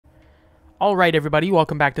Alright everybody,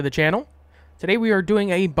 welcome back to the channel. Today we are doing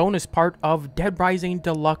a bonus part of Dead Rising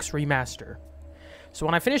Deluxe Remaster. So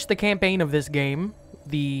when I finished the campaign of this game,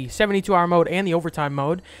 the 72-hour mode and the overtime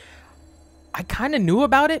mode, I kind of knew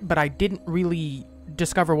about it, but I didn't really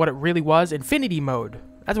discover what it really was. Infinity mode.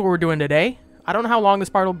 That's what we're doing today. I don't know how long this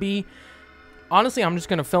part will be. Honestly, I'm just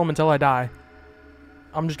going to film until I die.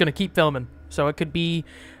 I'm just going to keep filming. So it could be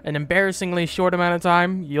an embarrassingly short amount of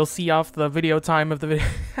time. You'll see off the video time of the video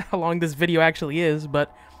how long this video actually is,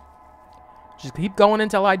 but just keep going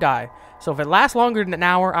until I die. So if it lasts longer than an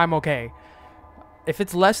hour, I'm okay. If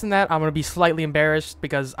it's less than that, I'm going to be slightly embarrassed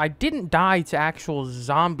because I didn't die to actual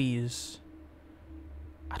zombies.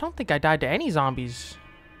 I don't think I died to any zombies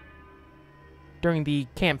during the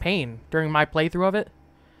campaign, during my playthrough of it.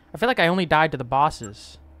 I feel like I only died to the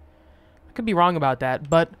bosses. I could be wrong about that,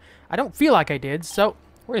 but I don't feel like I did, so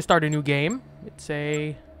we're gonna start a new game. It's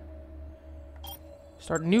a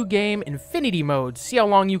start a new game, infinity mode. See how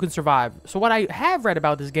long you can survive. So what I have read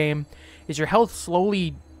about this game is your health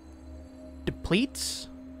slowly depletes,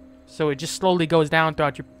 so it just slowly goes down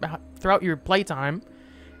throughout your playtime,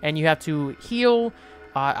 and you have to heal.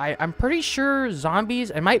 I'm pretty sure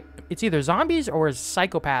zombies. It's either zombies or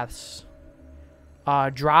psychopaths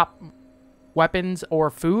drop weapons or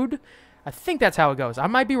food. I think that's how it goes. I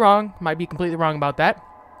might be wrong. Might be completely wrong about that.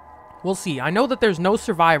 We'll see. I know that there's no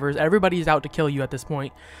survivors. Everybody's out to kill you at this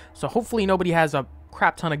point. So hopefully nobody has a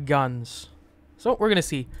crap ton of guns. So we're going to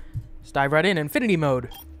see. Let's dive right in. Infinity mode.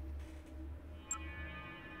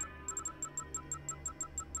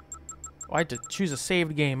 Oh, I had to choose a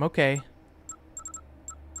saved game. Okay.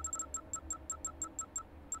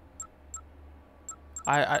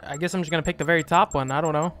 I guess I'm just going to pick the very top one. I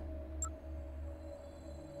don't know.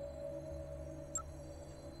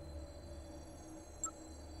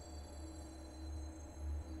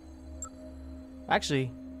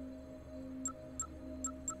 Actually,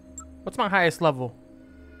 what's my highest level?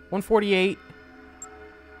 148.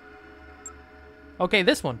 Okay,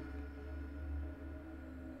 this one.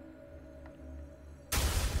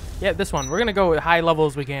 Yeah, this one. We're going to go with high level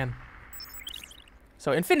as we can.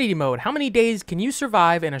 So, infinity mode. How many days can you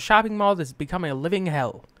survive in a shopping mall that's becoming a living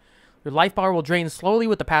hell? Your life bar will drain slowly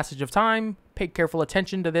with the passage of time. Pay careful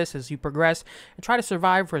attention to this as you progress and try to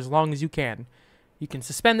survive for as long as you can. You can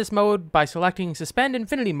suspend this mode by selecting Suspend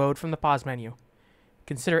Infinity Mode from the pause menu.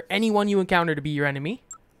 Consider anyone you encounter to be your enemy.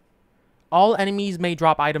 All enemies may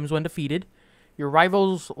drop items when defeated. Your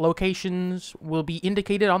rivals' locations will be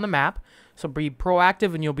indicated on the map, so be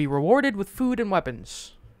proactive and you'll be rewarded with food and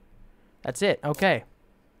weapons. That's it. Okay.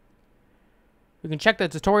 You can check the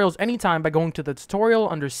tutorials anytime by going to the tutorial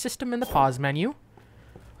under System in the pause menu.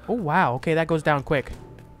 Oh, wow. Okay, that goes down quick.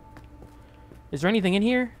 Is there anything in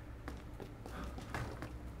here?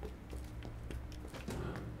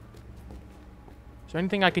 Is there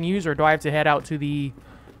anything I can use, or do I have to head out to the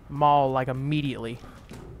mall, like, immediately?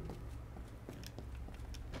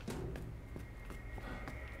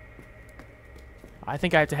 I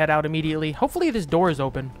think I have to head out immediately. Hopefully this door is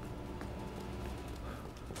open.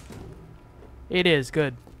 It is.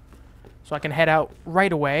 Good. So I can head out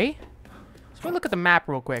right away. So let me look at the map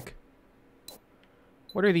real quick.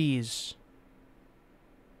 What are these?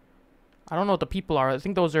 I don't know what the people are. I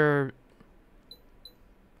think those are...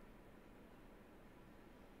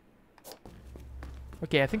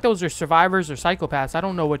 Okay, I think those are survivors or psychopaths. I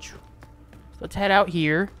don't know which. Let's head out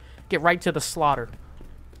here. Get right to the slaughter.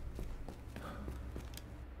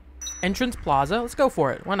 Entrance Plaza. Let's go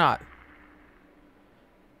for it. Why not?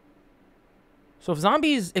 So if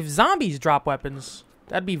zombies drop weapons,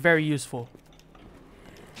 that'd be very useful.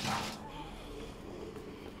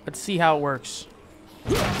 Let's see how it works.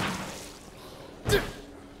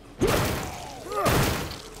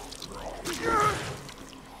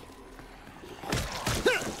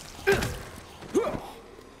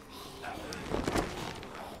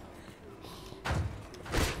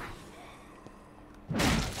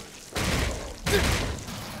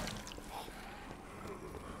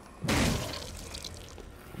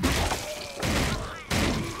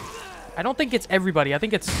 I don't think it's everybody. I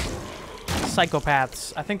think it's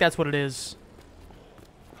psychopaths. I think that's what it is.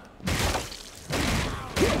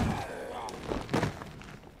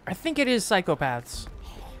 I think it is psychopaths.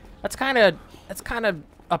 That's kind of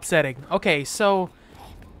upsetting. Okay, so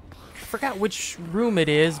I forgot which room it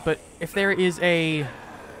is, but if there is a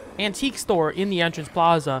antique store in the entrance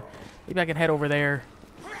plaza, maybe I can head over there.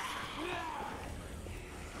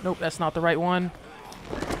 Nope, that's not the right one.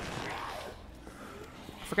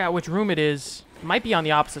 Forgot which room it is. It might be on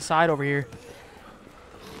the opposite side over here.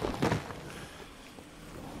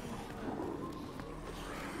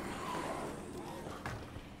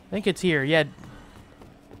 think it's here. Yeah.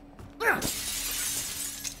 Let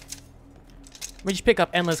me just pick up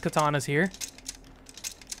endless katanas here.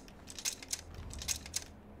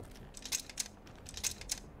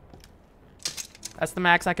 That's the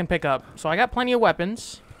max I can pick up. So I got plenty of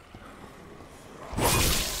weapons.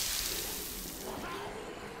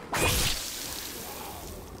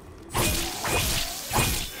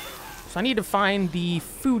 So I need to find the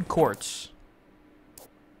food courts.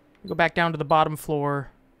 Go back down to the bottom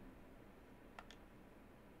floor.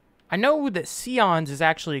 I know that Sion's is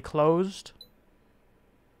actually closed.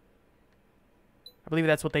 I believe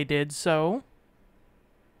that's what they did, so...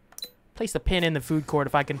 place the pin in the food court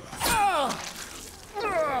if I can...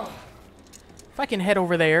 if I can head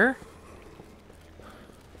over there.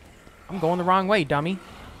 I'm going the wrong way, dummy.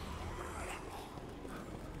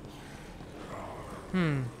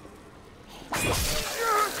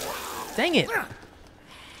 Dang it.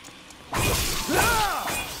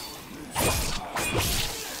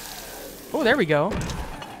 Oh, there we go.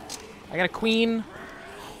 I got a queen.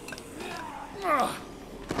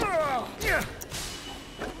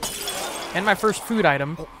 And my first food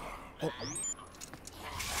item.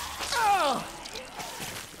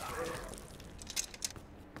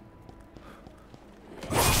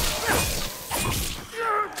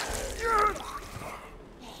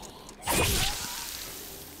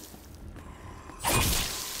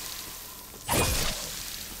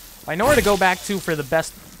 I know where to go back to for the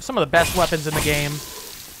best, some of the best weapons in the game.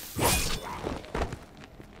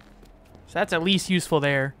 So that's at least useful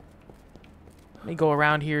there. Let me go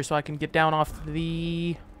around here so I can get down off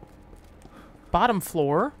the bottom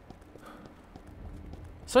floor.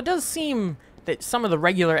 So it does seem that some of the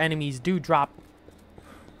regular enemies do drop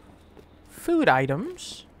food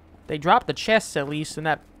items. They drop the chests at least, and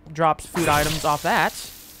that drops food items off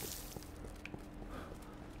that.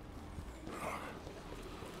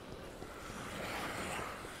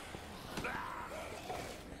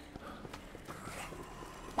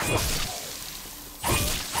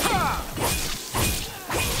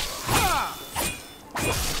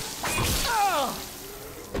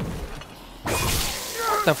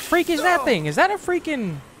 What the freak is that thing? Is that a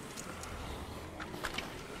freaking...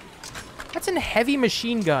 that's a heavy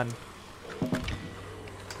machine gun.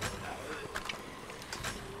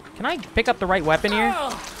 Can I pick up the right weapon here?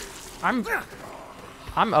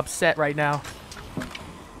 I'm upset right now.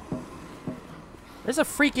 There's a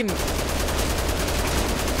freaking...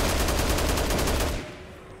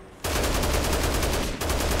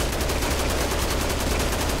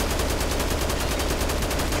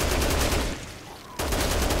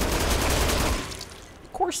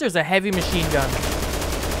 Of course there's a heavy machine gun.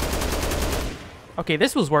 Okay,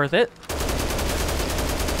 this was worth it.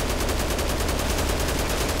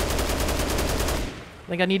 I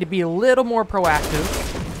think I need to be a little more proactive.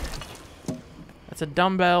 That's a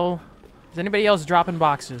dumbbell. Is anybody else dropping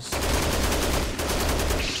boxes?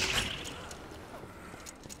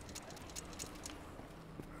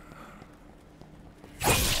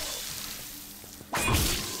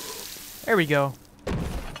 There we go.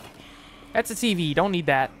 That's a TV. Don't need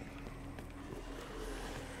that.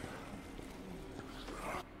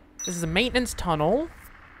 This is a maintenance tunnel.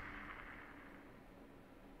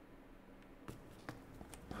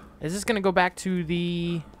 Is this gonna go back to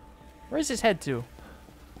the... where does this head to?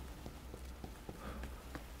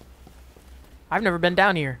 I've never been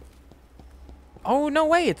down here. Oh, no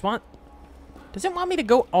way. It's want... does it want me to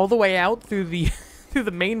go all the way out through the through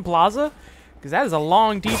the main plaza? Because that is a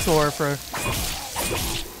long detour for...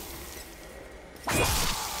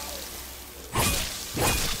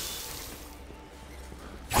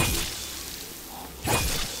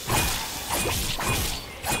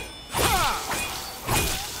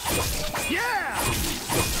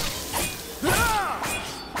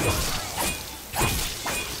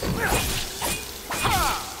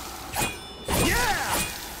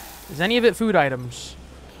 Is any of it food items?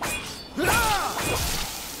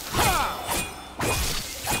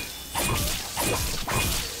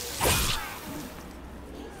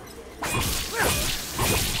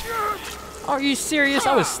 Are you serious?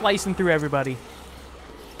 I was slicing through everybody.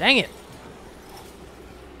 Dang it.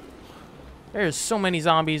 There's so many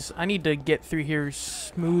zombies. I need to get through here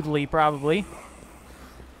smoothly, probably.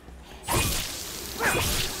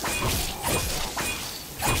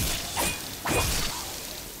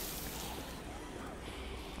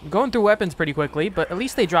 I'm going through weapons pretty quickly, but at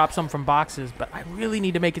least they drop some from boxes. But I really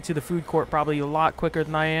need to make it to the food court probably a lot quicker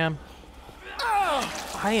than I am.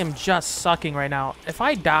 I am just sucking right now. If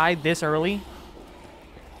I die this early,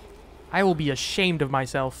 I will be ashamed of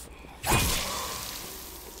myself.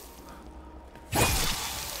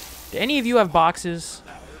 Do any of you have boxes?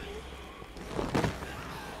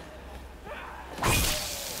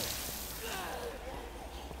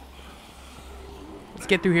 Let's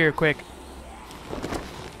get through here quick.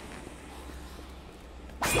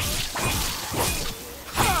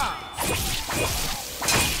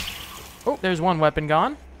 Oh, there's one weapon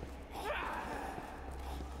gone.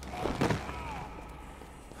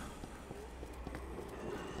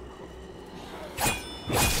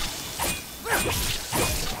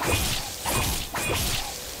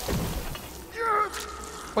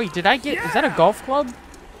 Wait, did I get... Is that a golf club?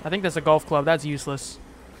 I think that's a golf club. That's useless.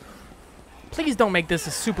 Please don't make this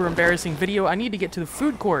a super embarrassing video. I need to get to the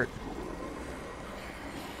food court.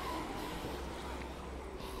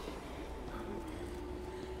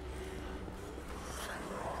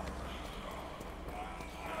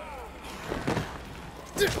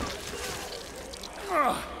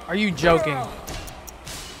 Are you joking?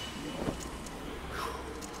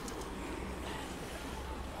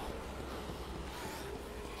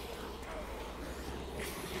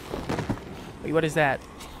 Wait, what is that?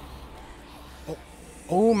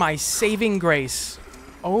 Oh, my saving grace.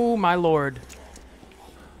 Oh, my lord.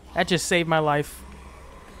 That just saved my life.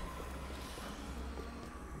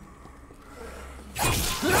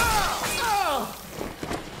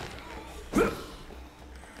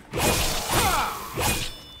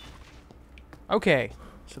 Okay,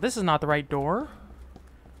 so this is not the right door.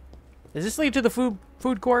 Does this lead to the food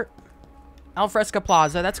court? Alfresca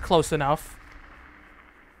Plaza, that's close enough.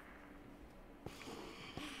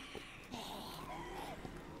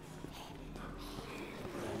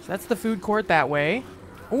 So that's the food court that way.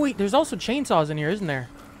 Oh wait, there's also chainsaws in here, isn't there?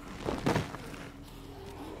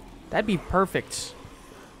 That'd be perfect.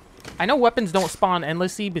 I know weapons don't spawn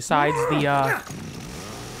endlessly besides the,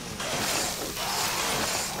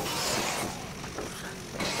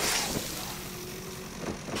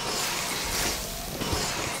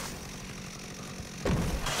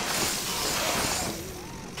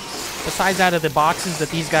 besides out of the boxes that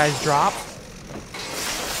these guys drop.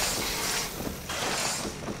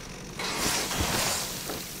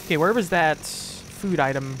 Okay, where was that food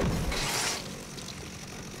item?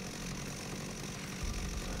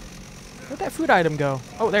 Where'd that food item go?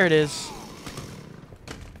 Oh, there it is.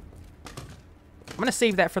 I'm gonna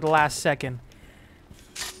save that for the last second.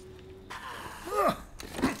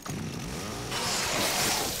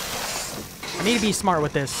 I need to be smart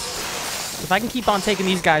with this. If I can keep on taking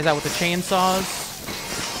these guys out with the chainsaws,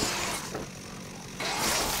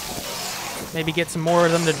 maybe get some more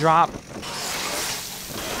of them to drop.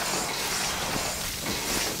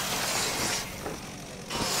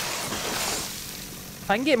 If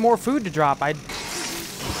I can get more food to drop, I'd...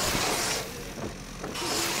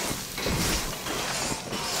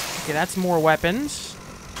 Okay, that's more weapons.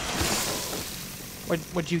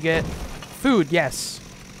 What'd you get? Food, yes.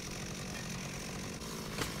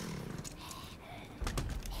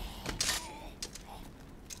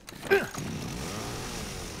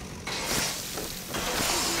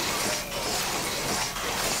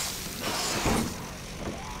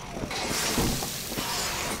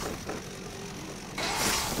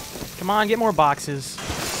 Come on, get more boxes.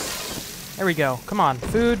 There we go. Come on,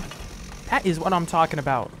 food. That is what I'm talking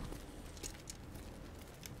about.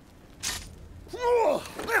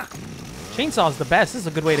 Chainsaw's the best. This is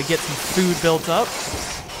a good way to get some food built up.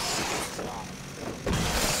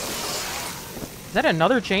 Is that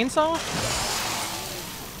another chainsaw?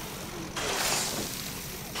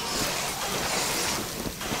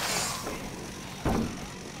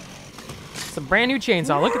 It's a brand new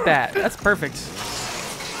chainsaw. Look at that. That's perfect.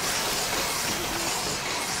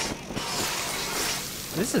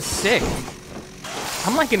 This is sick.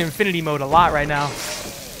 I'm like in infinity mode a lot right now.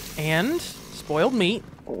 And spoiled meat.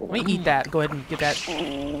 Let me eat that. Go ahead and get that.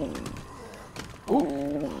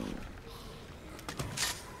 Ooh.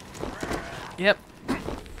 Yep.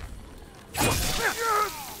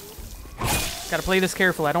 Gotta play this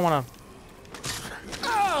careful. I don't want to...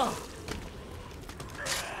 I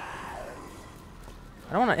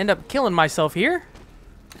don't want to end up killing myself here.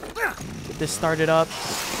 Get this started up.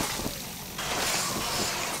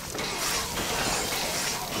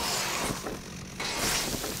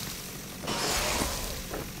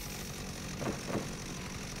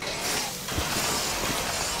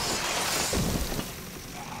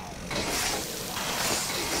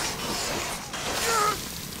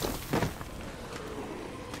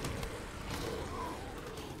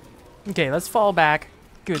 Okay, let's fall back.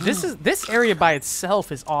 Good. This area by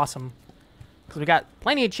itself is awesome. Because we got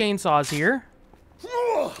plenty of chainsaws here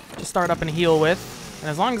to start up and heal with. And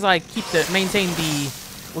as long as I maintain the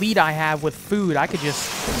lead I have with food, I could just...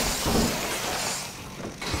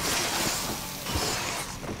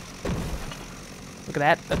 Look at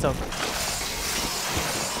that. That's a...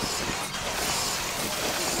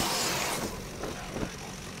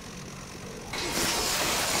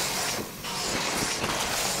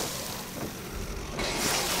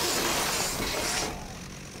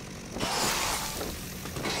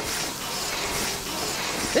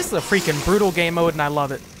 This is a freaking brutal game mode, and I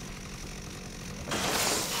love it.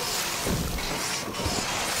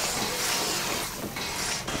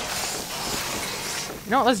 You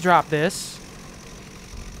know what, let's drop this.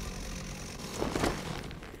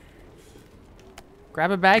 Grab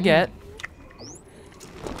a baguette.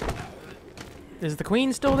 Is the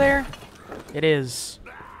queen still there? It is.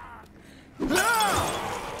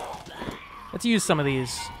 Let's use some of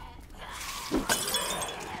these.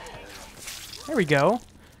 There we go.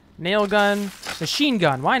 Nail gun, machine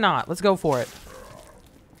gun. Why not? Let's go for it.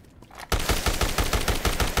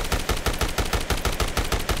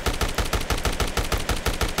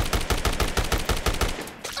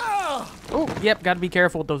 Oh, yep. Got to be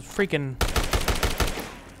careful with those freaking.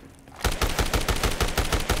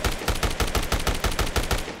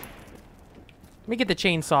 Let me get the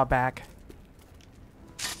chainsaw back.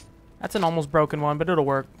 That's an almost broken one, but it'll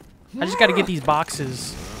work. I just got to get these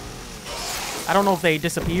boxes. I don't know if they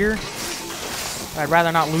disappear. I'd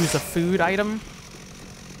rather not lose a food item.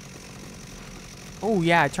 Oh,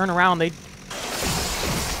 yeah, turn around. They.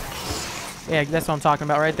 Yeah, that's what I'm talking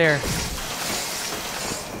about right there.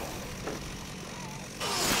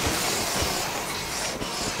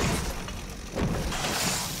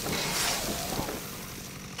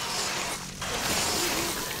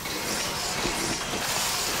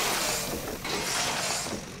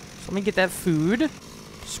 Let me get that food.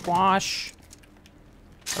 Squash.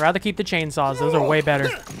 I'd rather keep the chainsaws. Those are way better.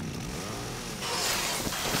 Is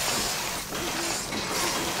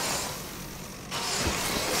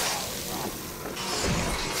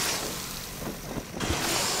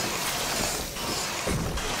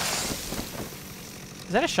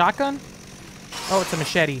that a shotgun? Oh, it's a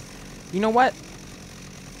machete. You know what?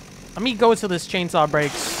 Let me go until this chainsaw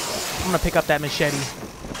breaks. I'm gonna pick up that machete.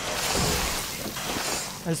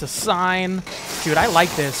 There's a sign. Dude, I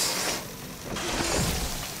like this.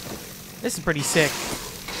 This is pretty sick.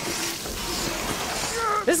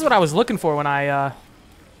 This is what I was looking for when I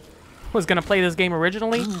was going to play this game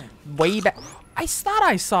originally. Way back. I thought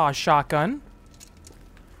I saw a shotgun.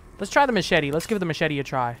 Let's try the machete. Let's give the machete a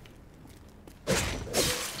try.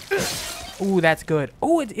 Ooh, that's good.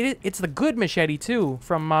 Oh, it's the good machete, too,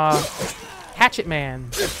 from Hatchet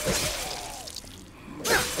Man.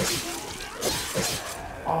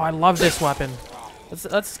 Oh, I love this weapon.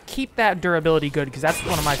 Let's keep that durability good, because that's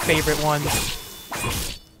one of my favorite ones.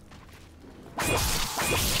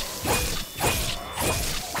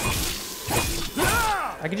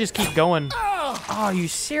 I could just keep going. Oh, are you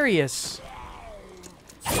serious?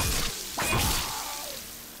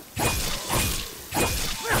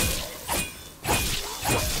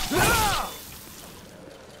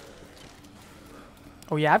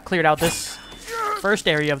 Oh yeah, I've cleared out this first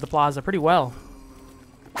area of the plaza pretty well.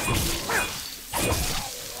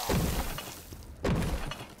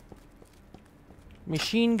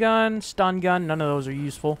 Machine gun, stun gun, none of those are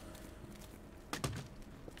useful.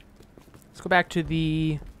 Let's go back to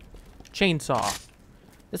the chainsaw.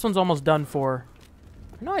 This one's almost done for.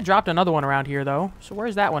 I know I dropped another one around here, though. So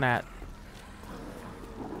where's that one at?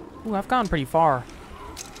 Ooh, I've gone pretty far.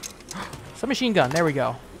 Some machine gun, there we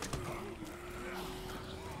go.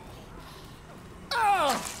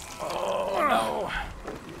 Oh,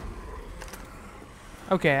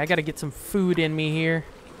 no. Okay, I gotta get some food in me here.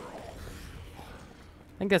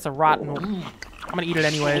 I think that's a rotten one. I'm gonna eat it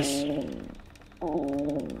anyways.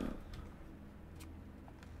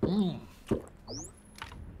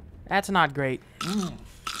 That's not great.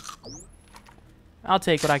 I'll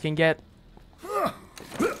take what I can get.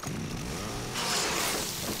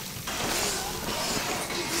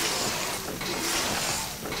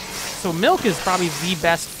 So milk is probably the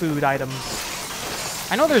best food item.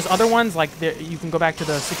 I know there's other ones, like you can go back to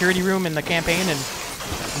the security room in the campaign and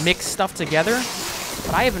mix stuff together.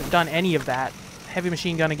 But I haven't done any of that. Heavy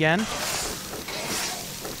machine gun again.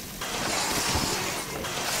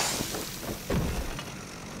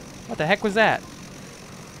 What the heck was that?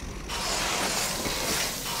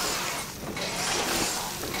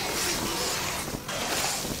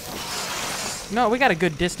 No, we got a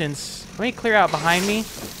good distance. Let me clear out behind me.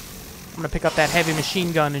 I'm gonna pick up that heavy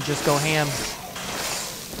machine gun and just go ham.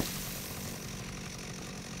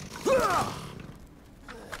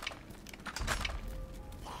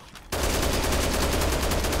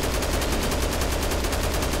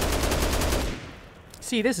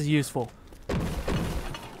 See, this is useful.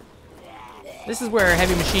 This is where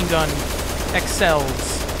heavy machine gun excels.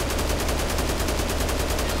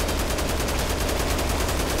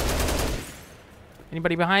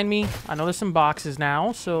 Anybody behind me? I know there's some boxes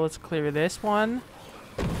now, so let's clear this one.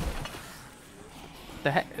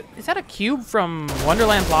 The heck? Is that a cube from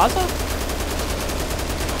Wonderland Plaza?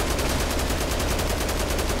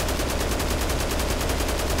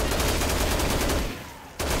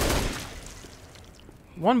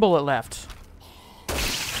 1 bullet left.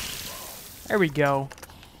 There we go.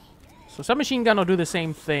 So submachine gun will do the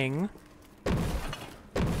same thing.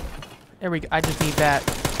 There we go. I just need that.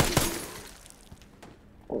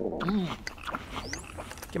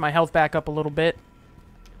 Get my health back up a little bit.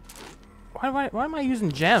 Why am I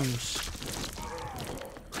using gems?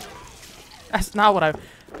 That's not what I...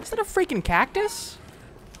 Is that a freaking cactus?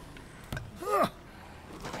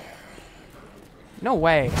 No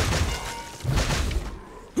way.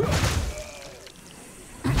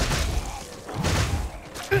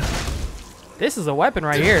 This is a weapon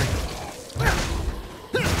right here.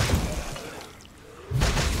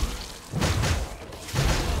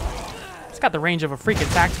 It's got the range of a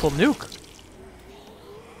freaking tactical nuke.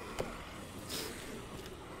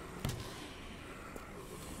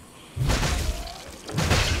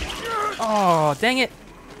 Oh, dang it.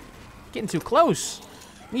 Getting too close.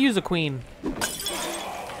 Let me use a queen.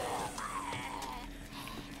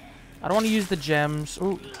 I don't want to use the gems.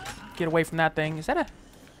 Ooh, get away from that thing. Is that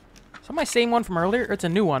my same one from earlier? Or it's a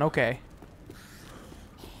new one. Okay.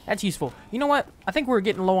 That's useful. You know what? I think we're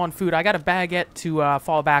getting low on food. I got a baguette to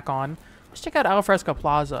fall back on. Let's check out Alfresco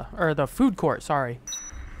Plaza. Or the food court, sorry.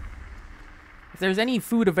 If there's any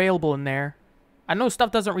food available in there. I know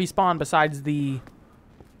stuff doesn't respawn besides the...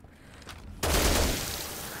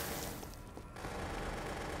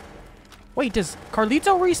 Wait, does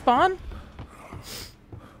Carlito respawn?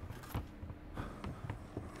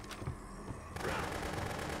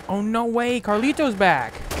 Oh, no way. Carlito's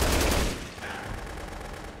back.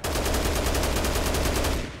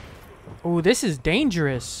 Oh, this is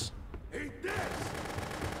dangerous.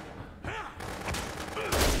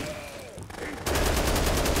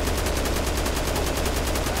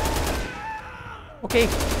 Okay,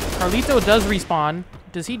 Carlito does respawn.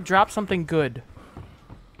 Does he drop something good?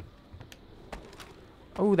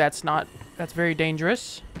 Oh, that's very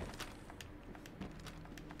dangerous.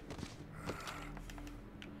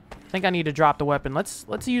 I think I need to drop the weapon. Let's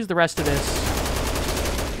use the rest of this.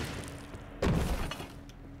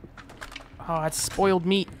 Oh, that's spoiled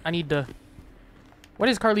meat. I need to... What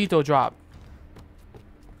does Carlito drop?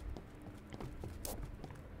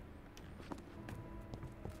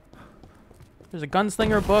 There's a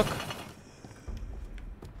gunslinger book.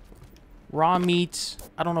 Raw meat.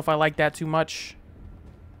 I don't know if I like that too much.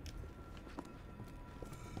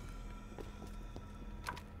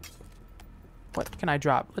 What can I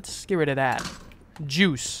drop? Let's get rid of that.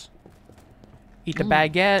 Juice. Eat the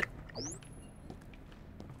baguette.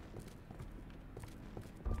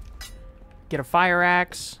 Get a fire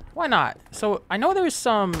axe. Why not? So, I know there's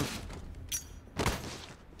some...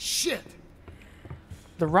 Shit!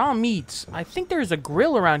 The raw meats. I think there's a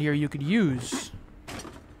grill around here you could use.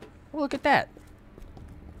 Oh, look at that.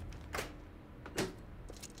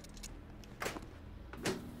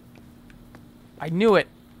 I knew it.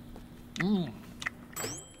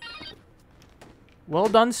 Well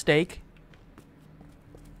done, steak.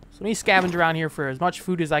 So let me scavenge around here for as much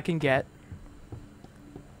food as I can get.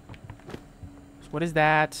 So what is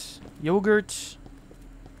that? Yogurt.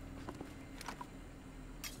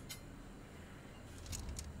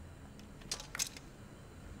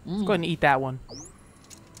 Let's go ahead and eat that one.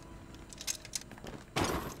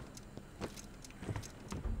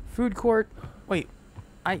 Food court. Wait.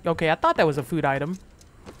 Okay, I thought that was a food item.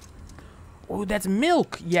 Oh, that's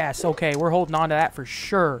milk. Yes, okay. We're holding on to that for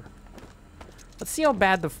sure. Let's see how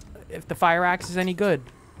bad if the fire axe is any good.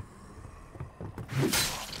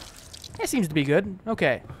 It seems to be good.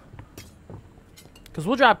 Okay. Because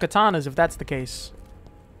we'll drop katanas if that's the case.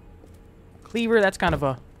 Cleaver, that's kind of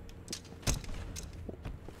a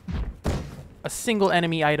single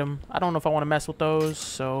enemy item. I don't know if I want to mess with those,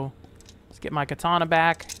 so let's get my katana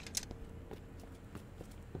back.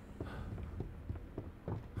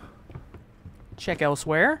 Check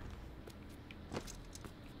elsewhere.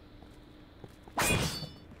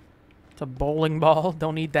 It's a bowling ball.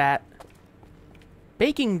 Don't need that.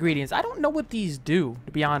 Baking ingredients. I don't know what these do,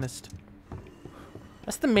 to be honest.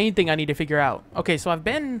 That's the main thing I need to figure out. Okay, so I've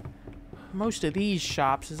been most of these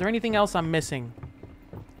shops. Is there anything else I'm missing?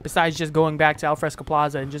 Besides just going back to Alfresco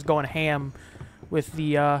Plaza and just going ham with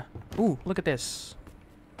the, Ooh, look at this.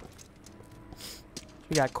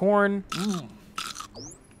 We got corn.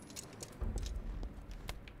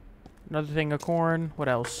 Another thing of corn. What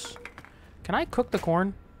else? Can I cook the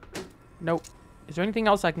corn? Nope. Is there anything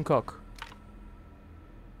else I can cook?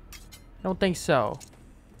 I don't think so.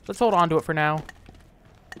 Let's hold on to it for now.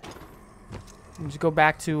 And just go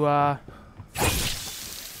back to,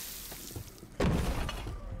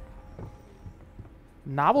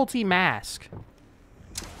 Novelty mask.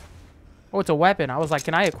 Oh, it's a weapon. I was like,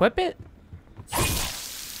 can I equip it?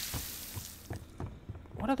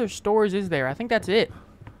 What other stores is there? I think that's it.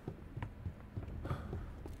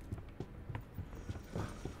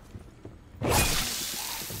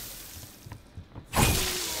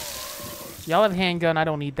 Y'all have handgun. I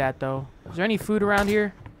don't need that, though. Is there any food around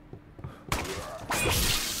here?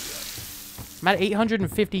 I'm at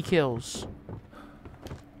 850 kills.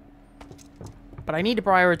 But I need to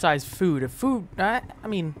prioritize food. If food... I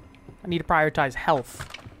mean, I need to prioritize health.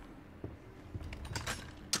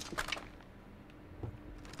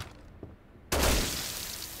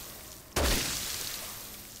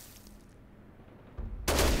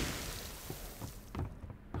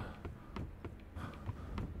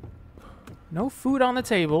 No food on the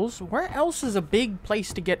tables. Where else is a big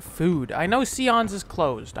place to get food? I know Sion's is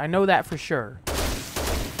closed. I know that for sure.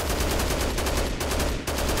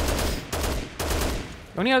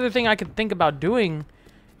 The only other thing I could think about doing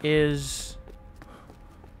is...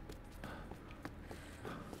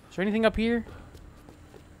 Is there anything up here?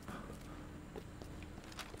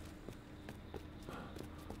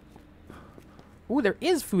 Ooh, there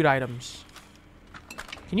is food items.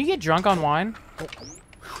 Can you get drunk on wine?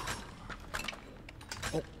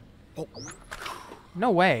 No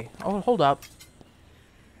way. Oh, hold up.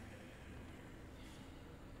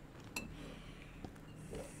 I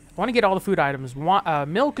want to get all the food items.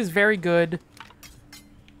 Milk is very good.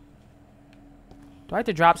 Do I have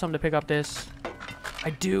to drop something to pick up this?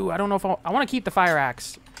 I do. I don't know if I want to keep the fire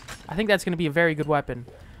axe. I think that's going to be a very good weapon.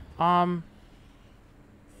 The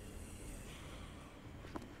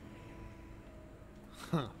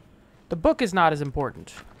book is not as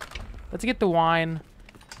important. Let's get the wine.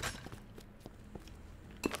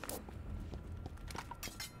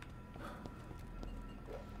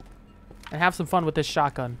 And have some fun with this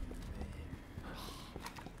shotgun.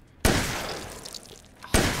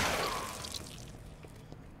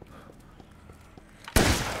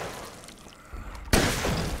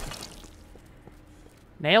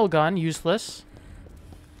 Nail gun, useless.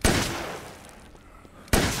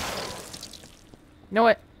 You know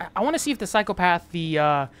what? I want to see if the psychopath,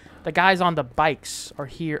 the guys on the bikes are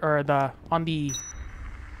here, or on the...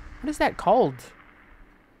 What is that called?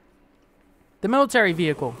 The military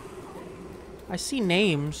vehicle. I see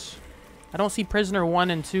names. I don't see prisoner 1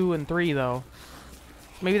 and 2 and 3 though.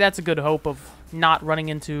 Maybe that's a good hope of not running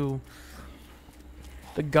into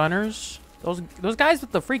the gunners. Those guys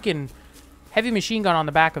with the freaking heavy machine gun on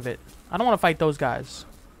the back of it. I don't want to fight those guys.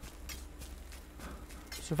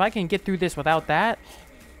 So if I can get through this without that,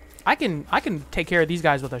 I can take care of these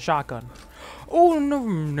guys with a shotgun. Oh no,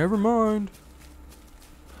 never mind.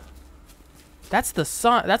 That's the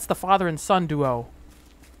son. That's the father and son duo.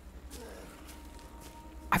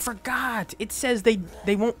 I forgot. It says they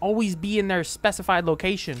won't always be in their specified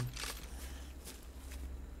location.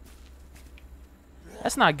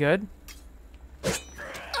 That's not good.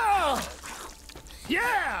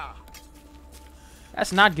 Yeah.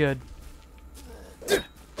 That's not good.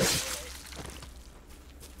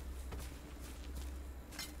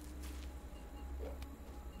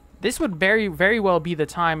 This would very, very well be the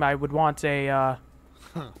time I would want a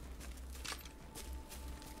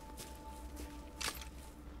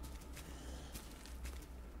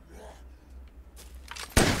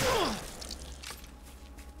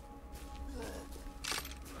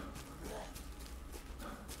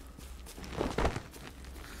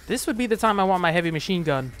This would be the time I want my heavy machine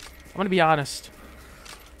gun. I'm gonna be honest.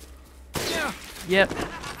 Yep.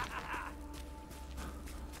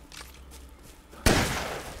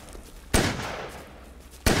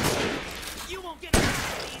 You won't get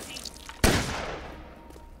that easy.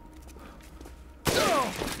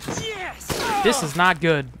 Yes. This is not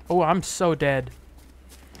good. Oh, I'm so dead.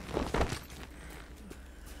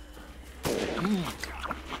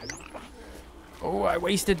 Oh, I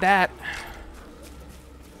wasted that.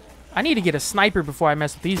 I need to get a sniper before I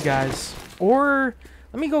mess with these guys. Or,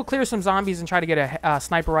 let me go clear some zombies and try to get a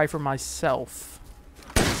sniper rifle myself.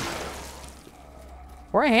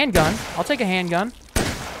 Or a handgun. I'll take a handgun.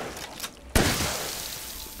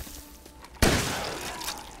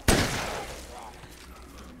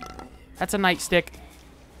 That's a nightstick.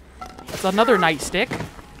 That's another nightstick.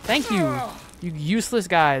 Thank you, you useless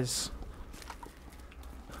guys.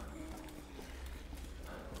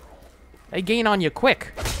 They gain on you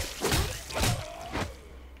quick.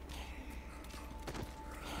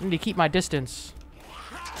 I need to keep my distance.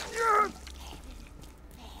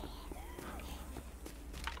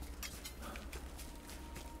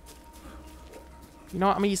 You know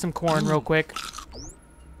what? I'm gonna eat some corn real quick.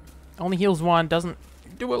 Only heals 1. Doesn't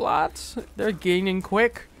do a lot. They're gaining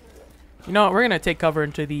quick. You know what? We're gonna take cover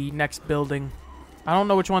into the next building. I don't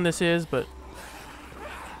know which one this is, but...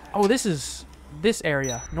 Oh, this is this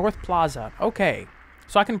area, North Plaza. Okay,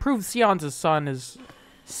 so I can prove Sion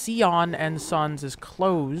and Sons is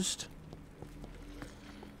closed.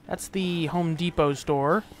 That's the Home Depot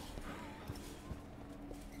store.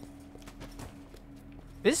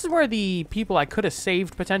 This is where the people I could have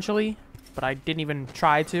saved potentially, but I didn't even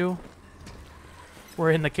try to,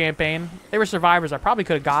 were in the campaign. They were survivors I probably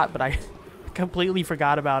could have got, but I completely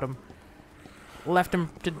forgot about them. Left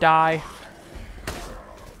them to die.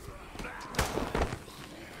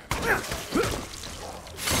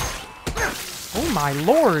 Oh my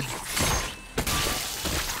lord!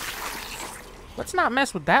 Let's not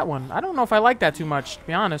mess with that one. I don't know if I like that too much, to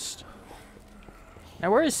be honest.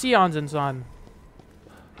 Now, where is Sion's and Son?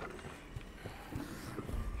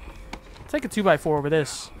 Take a 2x4 over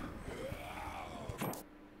this.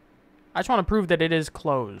 I just want to prove that it is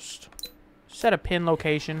closed. Set a pin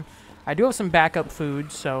location. I do have some backup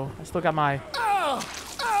food, so I still got my...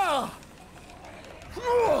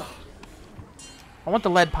 I want the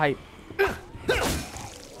lead pipe.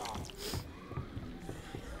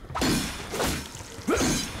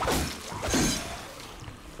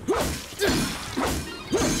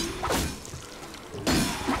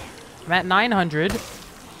 I'm at 900.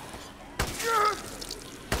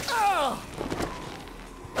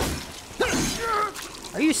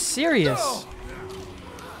 Are you serious?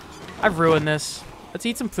 I've ruined this. Let's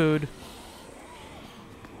eat some food.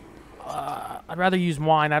 I'd rather use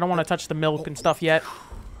wine. I don't want to touch the milk and stuff yet.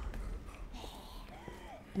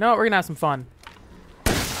 No, we're gonna have some fun.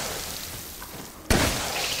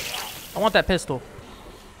 I want that pistol.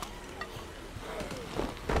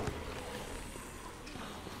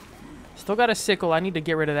 Still got a sickle. I need to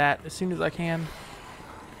get rid of that as soon as I can.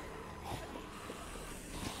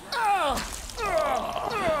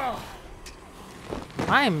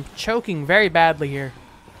 I am choking very badly here.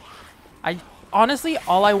 Honestly,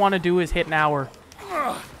 all I want to do is hit an hour.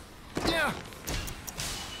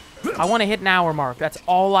 I want to hit an hour mark. That's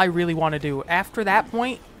all I really want to do. After that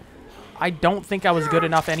point, I don't think I was good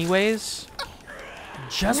enough anyways. I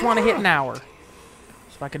just want to hit an hour. So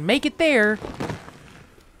if I can make it there...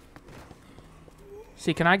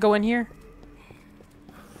 See, can I go in here?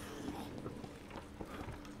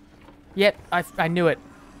 Yep, I knew it.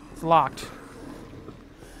 It's locked.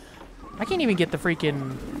 I can't even get the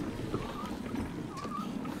freaking...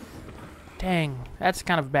 Dang, that's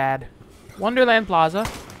kind of bad. Wonderland Plaza.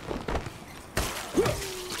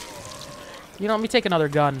 You know, let me take another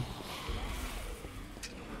gun.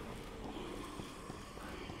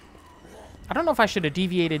 I don't know if I should have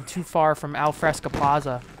deviated too far from Alfresca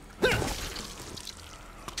Plaza.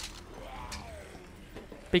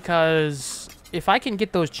 Because if I can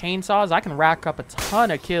get those chainsaws, I can rack up a ton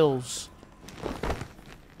of kills.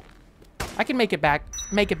 I can make it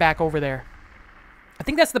back over there. I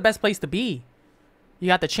think that's the best place to be. You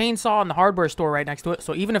got the chainsaw and the hardware store right next to it,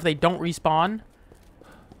 so even if they don't respawn,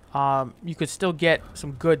 you could still get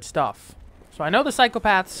some good stuff. So I know the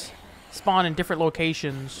psychopaths spawn in different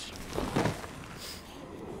locations.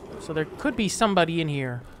 So there could be somebody in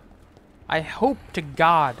here. I hope to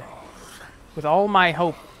God, with all my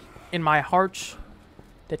hope in my heart,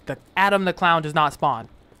 that the Adam the Clown does not spawn.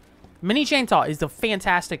 Mini chainsaw is the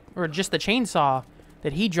fantastic, or just the chainsaw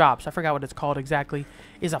that he drops, I forgot what it's called exactly,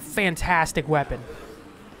 is a fantastic weapon.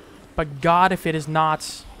 But God, if it is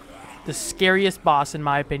not the scariest boss in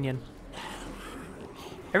my opinion.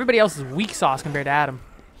 Everybody else is weak sauce compared to Adam.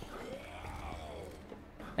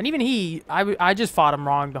 And even he, I just fought him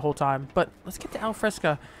wrong the whole time. But let's get to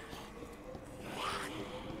Alfresca.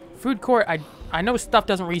 Food court, I know stuff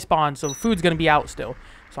doesn't respawn, so food's going to be out still.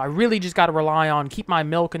 So I really just got to rely on, keep my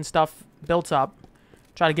milk and stuff built up.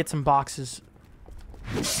 Try to get some boxes.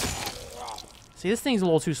 See, this thing's a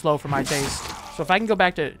little too slow for my taste. So if I can go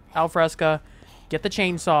back to Alfresca, get the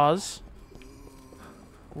chainsaws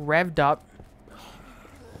revved up.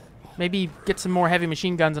 Maybe get some more heavy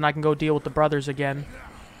machine guns and I can go deal with the brothers again.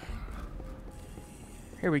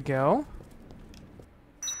 Here we go.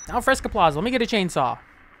 Alfresca Plaza, let me get a chainsaw.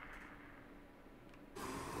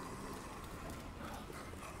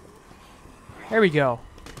 There we go.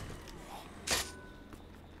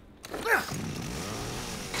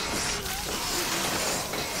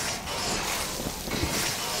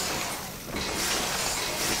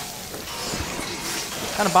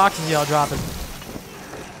 What kind of boxes y'all dropping?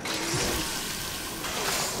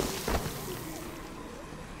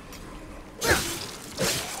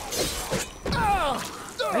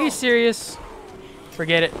 Are you serious?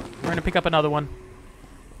 Forget it. We're gonna pick up another one.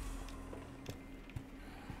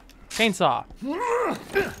 Chainsaw.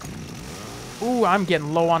 Ooh, I'm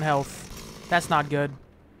getting low on health. That's not good.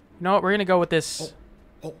 You know what? We're gonna go with this.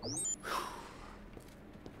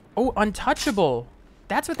 Oh, untouchable.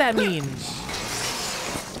 That's what that means.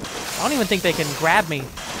 I don't even think they can grab me.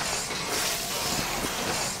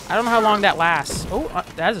 I don't know how long that lasts. Oh,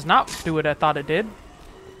 that does not do what I thought it did.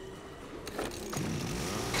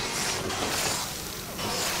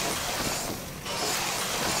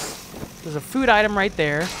 There's a food item right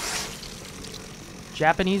there.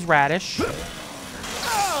 Japanese radish.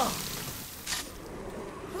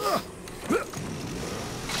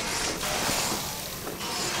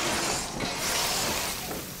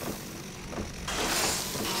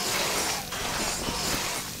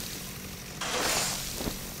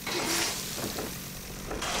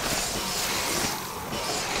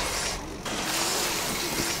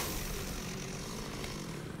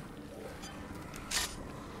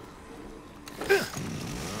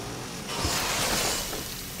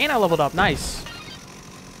 And I leveled up. Nice.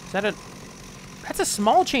 Is that a... That's a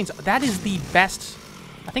small chainsaw. That is the best...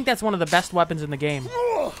 I think that's one of the best weapons in the game.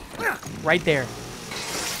 Right there.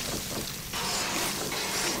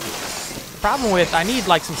 Problem with... I need,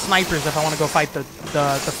 like, some snipers if I want to go fight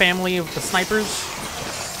the family of the snipers.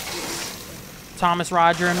 Thomas,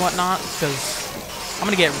 Roger, and whatnot. Because I'm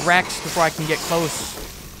going to get wrecked before I can get close.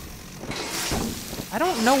 I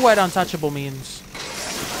don't know what untouchable means.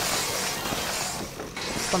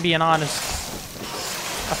 If I'm being honest.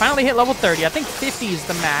 I finally hit level 30. I think 50 is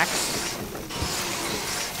the max.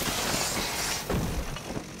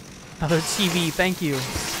 Another TV, thank you.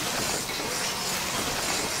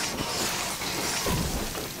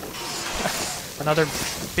 Another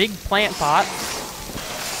big plant pot.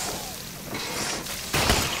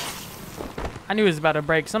 I knew it was about to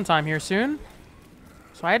break sometime here soon.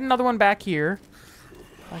 So I had another one back here.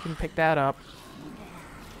 I can pick that up.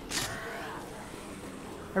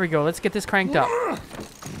 There we go. Let's get this cranked up.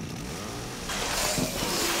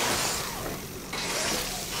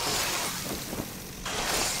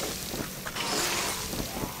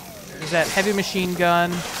 There's that heavy machine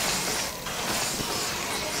gun.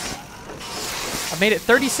 I've made it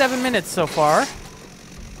 37 minutes so far.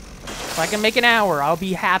 If I can make an hour, I'll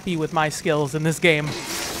be happy with my skills in this game.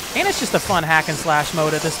 And it's just a fun hack and slash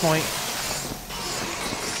mode at this point.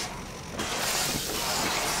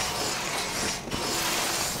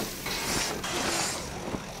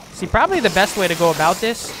 See, probably the best way to go about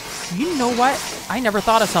this, you know what? I never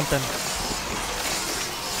thought of something.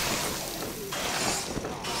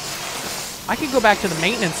 I could go back to the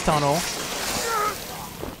maintenance tunnel.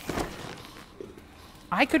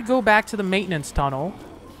 I could go back to the maintenance tunnel,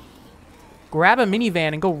 grab a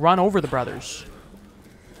minivan, and go run over the brothers.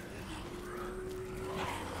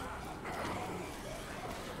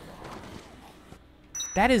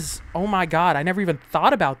 That is... Oh my god, I never even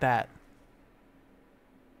thought about that.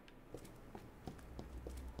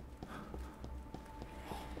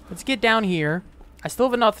 Let's get down here. I still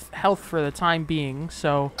have enough health for the time being,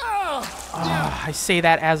 so... I say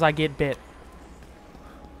that as I get bit.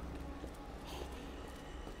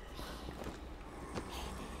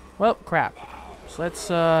 Well, crap. So let's,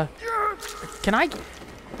 Can I...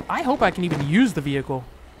 I hope I can even use the vehicle.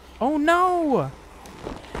 Oh, no!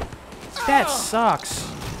 That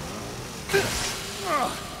sucks.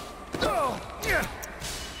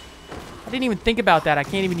 I didn't even think about that. I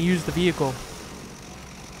can't even use the vehicle.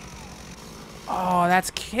 Oh,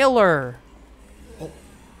 that's killer.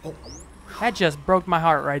 That just broke my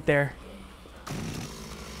heart right there.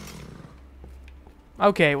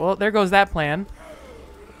 Okay, well, there goes that plan.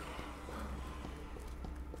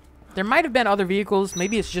 There might have been other vehicles.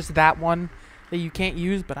 Maybe it's just that one that you can't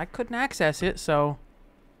use, but I couldn't access it, so...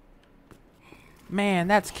 Man,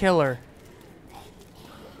 that's killer.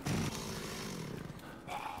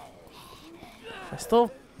 I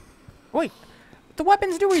still... Wait. The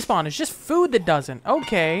weapons do respawn. It's just food that doesn't.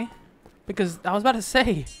 Okay. Because I was about to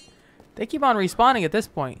say, they keep on respawning at this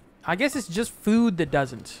point. I guess it's just food that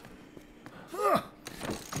doesn't.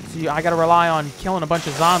 So I gotta rely on killing a bunch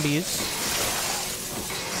of zombies.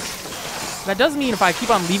 That does mean if I keep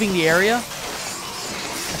on leaving the area,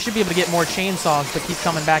 I should be able to get more chainsaws to keep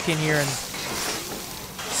coming back in here and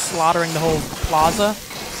slaughtering the whole plaza.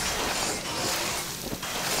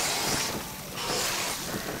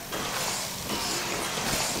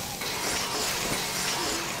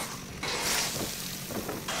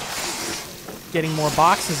 Getting more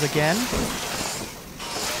boxes again.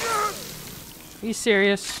 Are you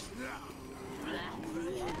serious?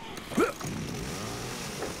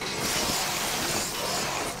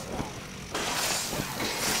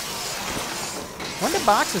 When do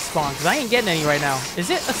boxes spawn? Because I ain't getting any right now. Is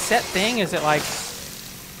it a set thing? Is it like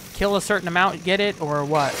kill a certain amount, get it, or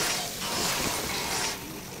what?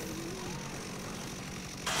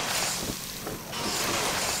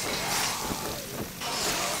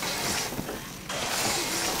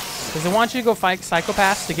 Does it want you to go fight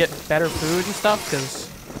psychopaths to get better food and stuff? Because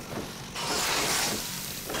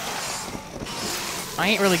I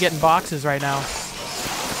ain't really getting boxes right now.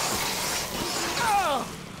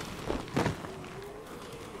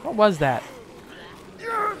 What was that?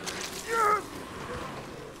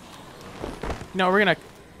 No, we're gonna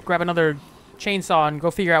grab another chainsaw and go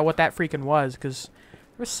figure out what that freaking was, because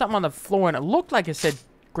there was something on the floor and it looked like it said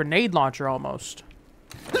grenade launcher almost.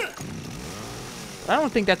 I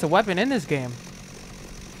don't think that's a weapon in this game.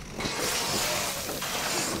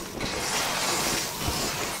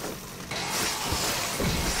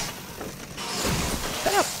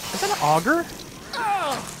 Is that an auger?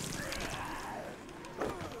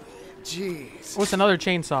 Jeez. Oh, it's another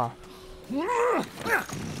chainsaw.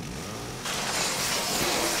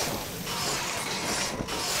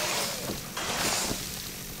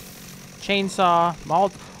 Chainsaw,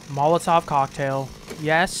 Molotov cocktail.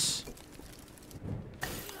 Yes.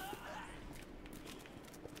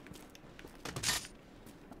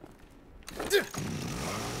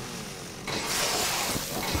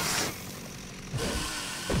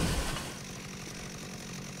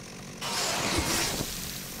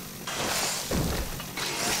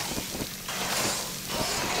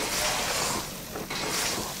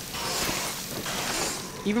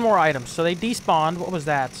 Even more items. So they despawned. What was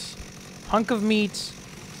that? Hunk of meat.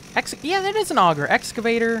 Yeah, that is an auger.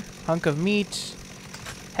 Excavator. Hunk of meat.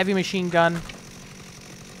 Heavy machine gun.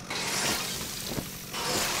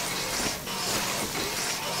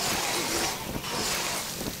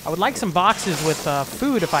 I would like some boxes with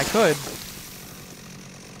food if I could.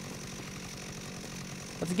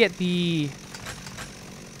 Let's get the...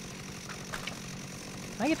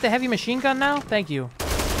 Can I get the heavy machine gun now? Thank you.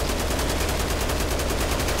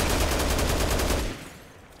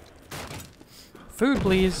 Food,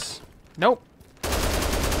 please. Nope.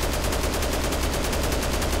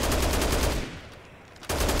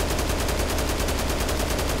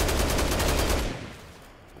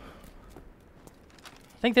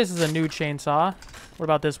 I think this is a new chainsaw. What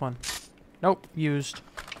about this one? Nope, used.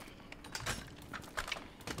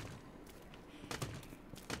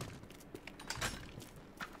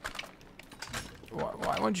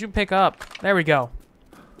 Why wouldn't you pick up? There we go.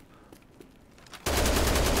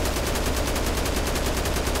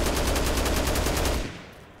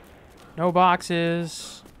 No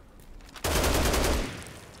boxes.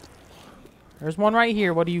 There's one right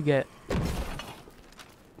here. What do you get?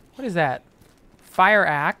 What is that? Fire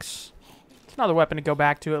axe. It's another weapon to go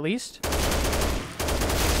back to at least.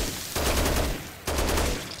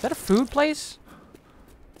 Is that a food place?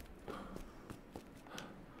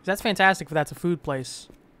 That's fantastic if that's a food place.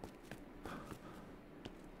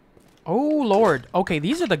 Oh, Lord. Okay,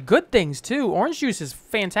 these are the good things, too. Orange juice is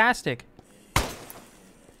fantastic.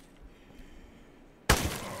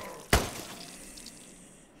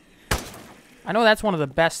 I know that's one of the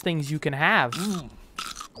best things you can have.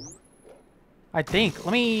 I think.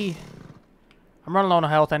 Let me... I'm running low on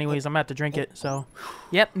health anyways. I'm going to have to drink it, so...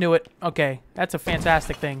 Yep, knew it. Okay, that's a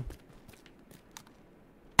fantastic thing.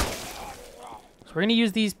 So we're going to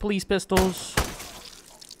use these police pistols.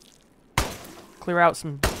 Clear out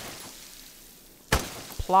some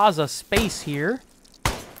plaza space here.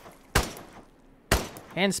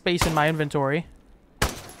 And space in my inventory.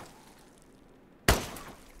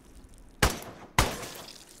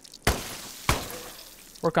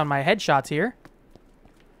 Work on my headshots here.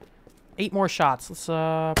 8 more shots. Let's,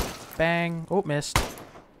 bang. Oh, missed.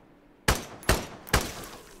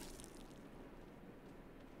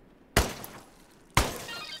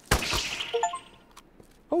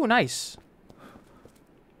 Oh, nice.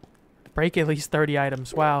 Break at least 30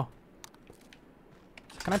 items. Wow.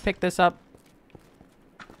 So can I pick this up?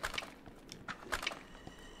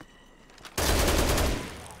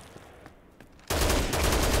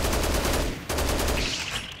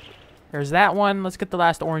 There's that one. Let's get the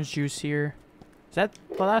last orange juice here. Is that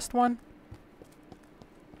the last one?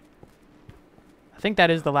 I think that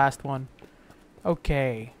is the last one.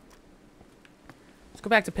 Okay. Let's go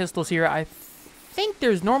back to pistols here. I think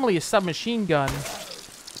there's normally a submachine gun.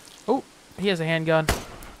 Oh, he has a handgun.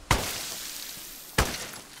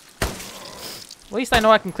 At least I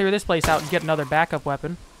know I can clear this place out and get another backup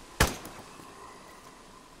weapon.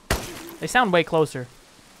 They sound way closer.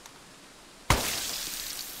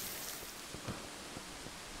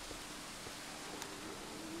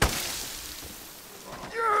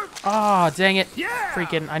 Ah, oh, dang it. Yeah!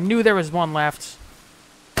 Freaking, I knew there was one left.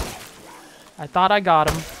 I thought I got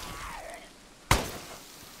him.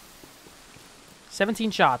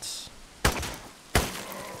 17 shots.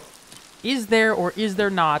 Is there or is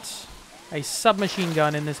there not a submachine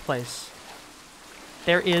gun in this place?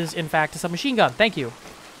 there is, in fact, a submachine gun. Thank you.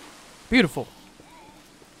 Beautiful.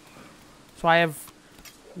 So I have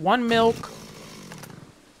 1 milk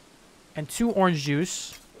and 2 orange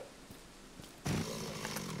juice.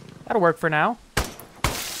 That'll work for now.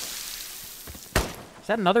 Is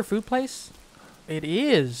that another food place? It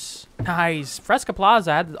is. Nice. Fresca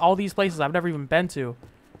Plaza had all these places I've never even been to.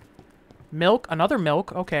 Milk. Another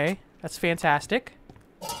milk. Okay. That's fantastic.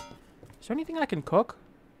 Is there anything I can cook?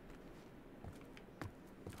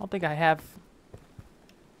 I don't think I have.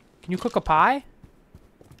 Can you cook a pie?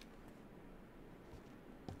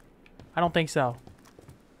 I don't think so.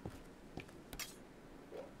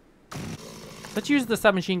 Let's use the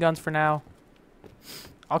submachine guns for now.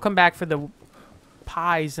 I'll come back for the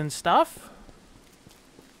pies and stuff.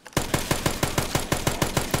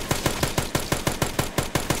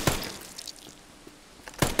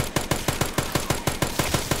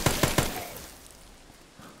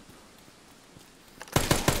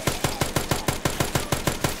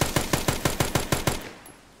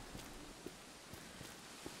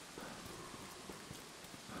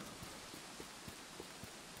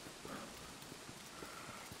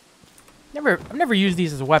 I've never used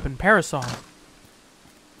these as a weapon. Parasol.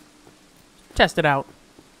 Test it out.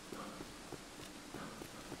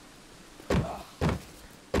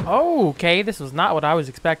 Oh, okay, this was not what I was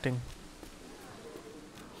expecting.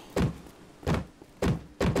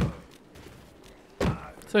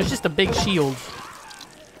 So it's just a big shield.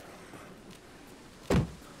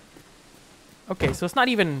 Okay, so it's not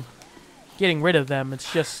even getting rid of them,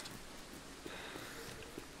 it's just...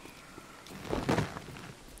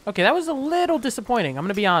 Okay, that was a little disappointing, I'm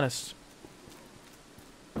gonna be honest.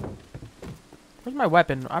 Where's my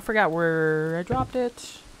weapon? I forgot where I dropped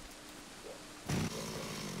it.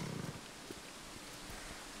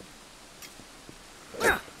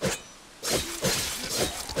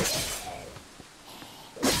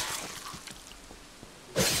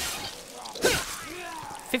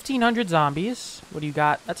 $1,500 zombies. What do you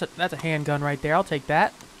got? That's a handgun right there. I'll take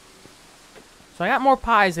that. So I got more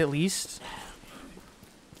pies at least.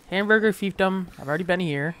 Hamburger fiefdom. I've already been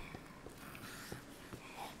here.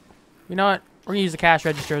 You know what? We're gonna use the cash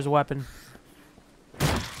register as a weapon.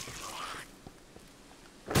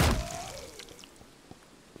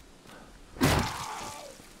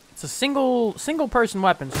 It's a single person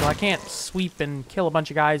weapon, so I can't sweep and kill a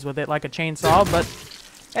bunch of guys with it like a chainsaw, but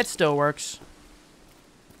it still works.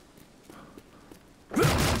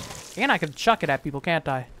 And I could chuck it at people, can't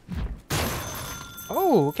I?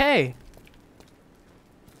 Oh, okay.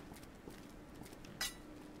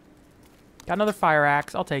 Got another fire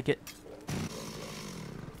axe. I'll take it.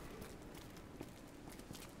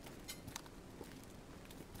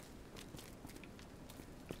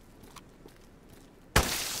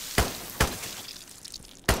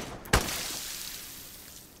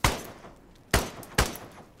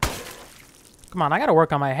 Come on, I gotta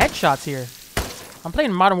work on my headshots here. I'm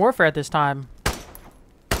playing Modern Warfare at this time.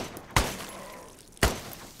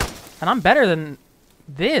 And I'm better than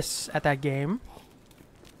this at that game.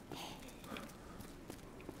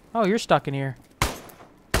 Oh, you're stuck in here.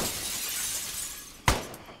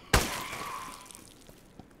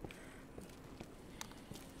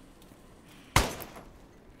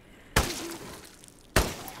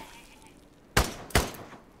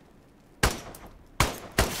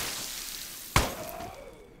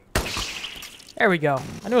 There we go.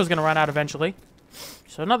 I knew it was going to run out eventually.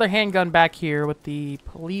 So another handgun back here with the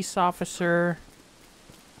police officer.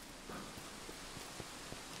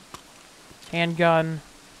 Handgun.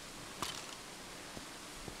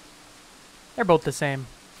 They're both the same.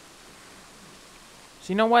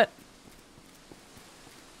 So you know what?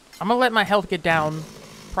 I'm going to let my health get down.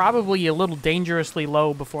 Probably a little dangerously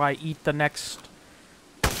low before I eat the next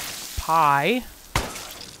pie.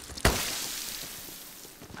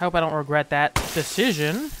 I hope I don't regret that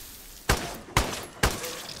decision.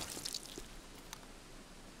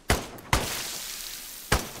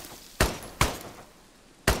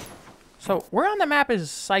 So, where on the map is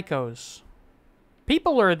Psychos?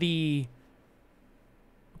 People are the...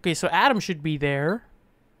 Okay, so Adam should be there.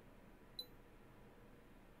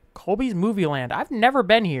 Colby's Movie Land. I've never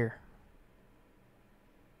been here.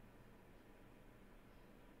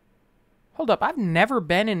 Hold up, I've never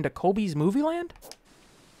been into Colby's Movie Land?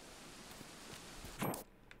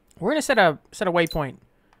 We're gonna set a waypoint.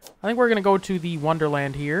 I think we're gonna go to the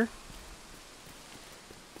Wonderland here.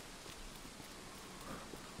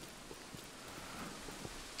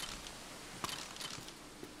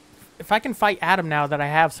 If I can fight Adam now that I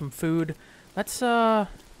have some food, let's what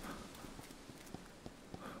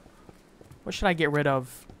should I get rid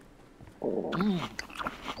of?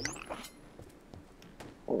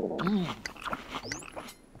 I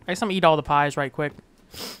guess I'm gonna eat all the pies right quick.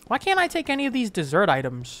 Why can't I take any of these dessert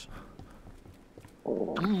items?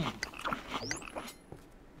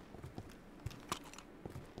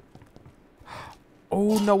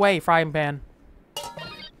 Oh, no way, frying pan.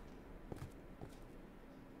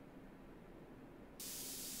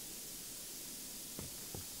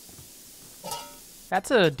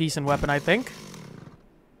 That's a decent weapon, I think.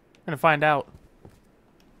 I'm gonna find out.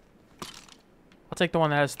 I'll take the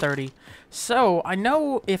one that has 30. So, I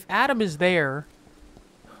know if Adam is there,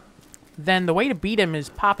 then the way to beat him is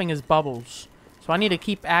popping his bubbles. So I need to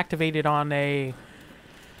keep activated on a...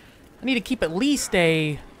 I need to keep at least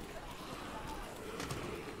a...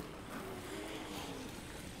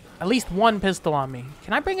 At least one pistol on me.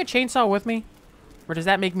 Can I bring a chainsaw with me? Or does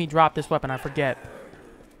that make me drop this weapon? I forget.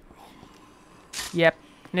 Yep.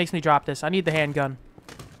 Makes me drop this. I need the handgun.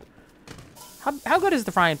 How good is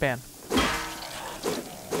the frying pan?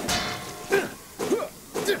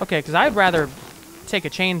 Okay, because I'd rather take a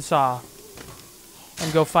chainsaw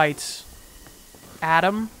and go fight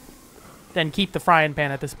Adam than keep the frying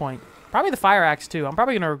pan at this point. Probably the fire axe, too. I'm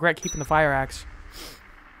probably going to regret keeping the fire axe.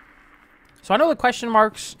 So I know the question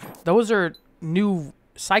marks, those are new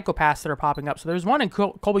psychopaths that are popping up. So there's one in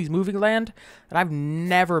Colby's Movie Land that I've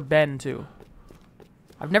never been to.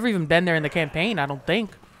 I've never even been there in the campaign, I don't think.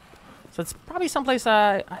 So it's probably someplace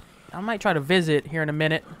I might try to visit here in a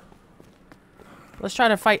minute. Let's try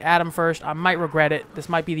to fight Adam first. I might regret it. This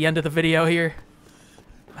might be the end of the video here.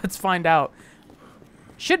 Let's find out.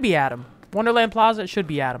 Should be Adam. Wonderland Plaza, it should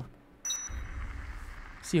be Adam.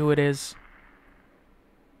 See who it is.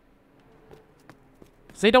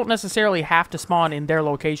 So they don't necessarily have to spawn in their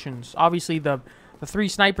locations. Obviously, the 3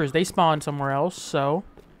 snipers, they spawn somewhere else, so...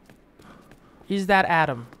 Is that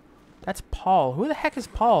Adam? That's Paul. Who the heck is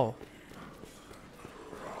Paul?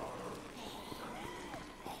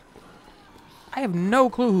 I have no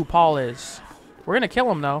clue who Paul is. We're gonna kill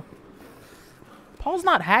him, though. Paul's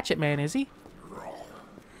not Hatchet Man, is he?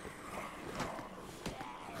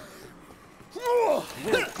 You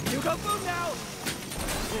go food now!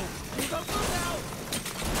 You go food now!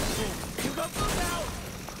 You go food now!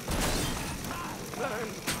 Burn!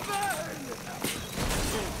 Burn!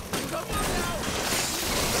 You go food now!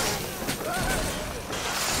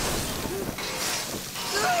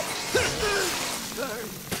 Burn!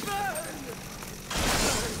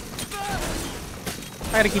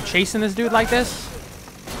 I gotta keep chasing this dude like this?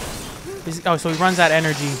 Oh, so he runs out of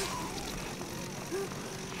energy.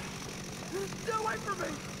 Get away from me!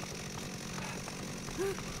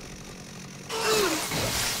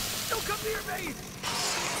 Don't come near me!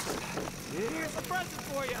 Here's a present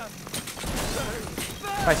for you!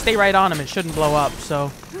 If I stay right on him, it shouldn't blow up,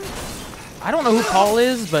 so... I don't know who Paul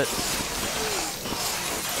is, but... You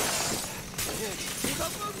go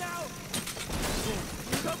food now!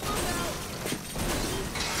 You go food now!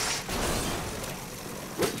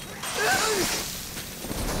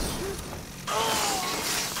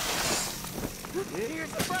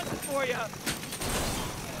 Here's a present for you!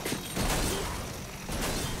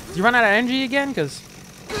 Did you run out of energy again? Because...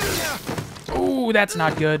 Ooh, that's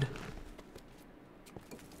not good.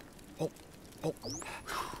 Leave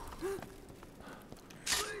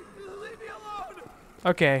me alone!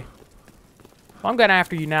 Okay. Well, I'm going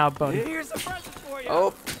after you now, buddy. Here's a present for you!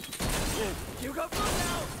 Oh. You go food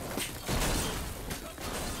now!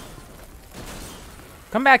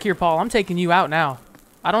 Come back here, Paul. I'm taking you out now.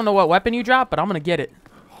 I don't know what weapon you dropped, but I'm going to get it.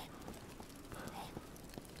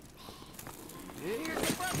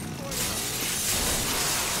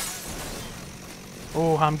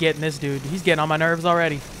 Oh, I'm getting this dude. He's getting on my nerves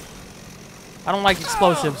already. I don't like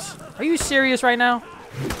explosives. Are you serious right now?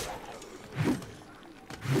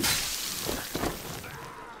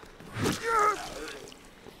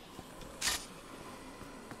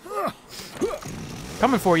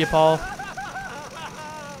 Coming for you, Paul.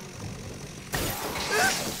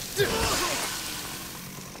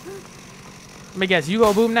 Let me guess, you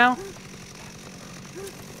go boom now?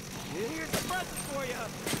 Here's a present for you!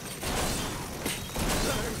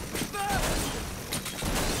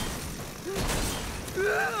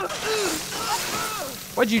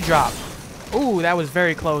 What'd you drop? Ooh, that was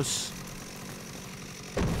very close.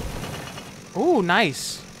 Ooh,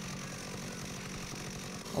 nice.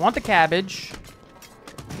 I want the cabbage.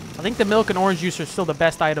 I think the milk and orange juice are still the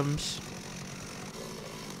best items.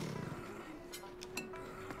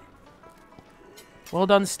 Well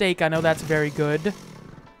done steak, I know that's very good.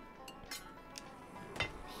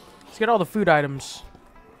 Let's get all the food items.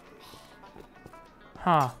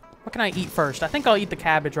 Huh. What can I eat first? I think I'll eat the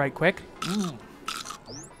cabbage right quick.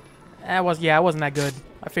 That was, yeah, it wasn't that good.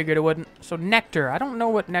 I figured it wouldn't. So nectar. I don't know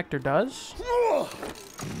what nectar does.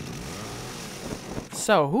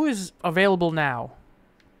 So, who is available now?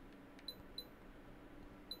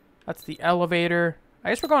 That's the elevator. I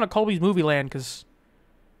guess we're going to Colby's Movie Land, because...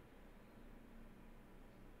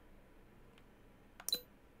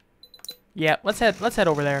 Yeah, let's head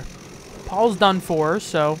over there. Paul's done for,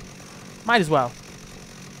 so might as well.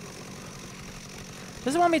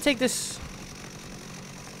 Does it want me to take this?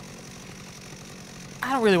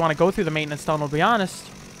 I don't really want to go through the maintenance tunnel, to be honest.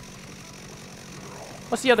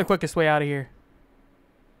 What's the other quickest way out of here?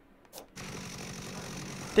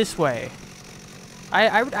 This way.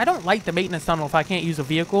 I don't like the maintenance tunnel if I can't use a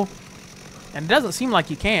vehicle. And it doesn't seem like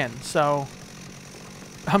you can, so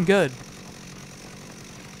I'm good.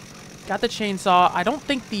 Got the chainsaw. I don't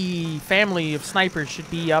think the family of snipers should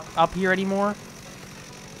be up here anymore.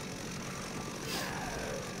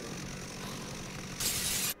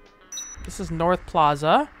 This is North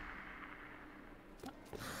Plaza.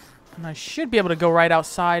 And I should be able to go right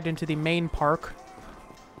outside into the main park.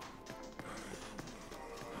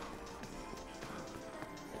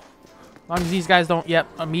 As long as these guys don't,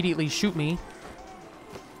 immediately shoot me.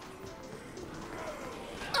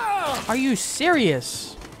 Are you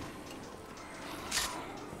serious?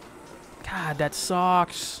 God, that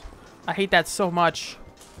sucks. I hate that so much.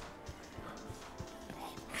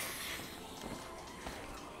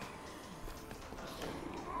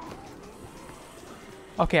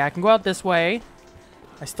 Okay, I can go out this way.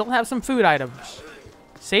 I still have some food items.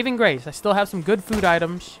 Saving grace. I still have some good food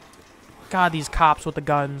items. God, these cops with the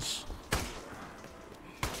guns.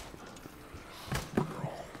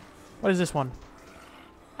 What is this one?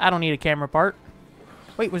 I don't need a camera part.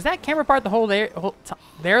 Wait, was that camera part the whole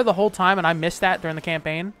time and I missed that during the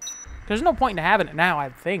campaign? There's no point in having it now, I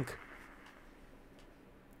think.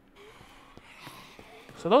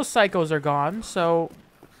 So those psychos are gone, so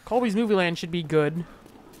Colby's Movie Land should be good.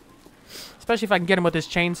 Especially if I can get him with this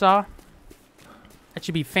chainsaw. That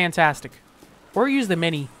should be fantastic. Or use the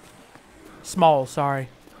mini. Small, sorry.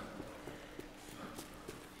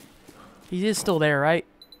 He is still there, right?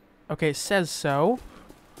 Okay, it says so.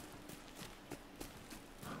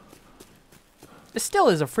 It still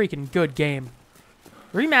is a freaking good game.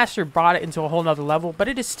 Remaster brought it into a whole nother level, but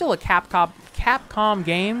it is still a Capcom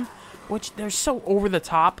game, which they're so over the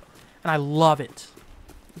top, and I love it.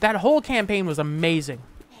 That whole campaign was amazing.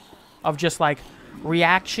 Of just like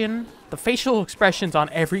reaction, the facial expressions on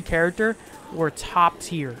every character were top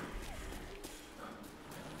tier.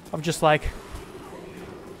 Of just like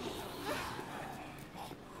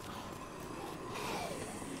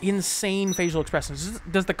insane facial expressions.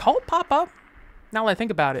 Does the cult pop up? Now that I think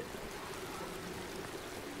about it.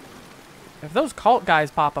 If those cult guys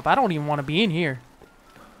pop up, I don't even want to be in here.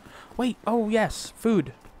 Wait, oh yes,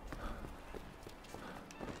 food.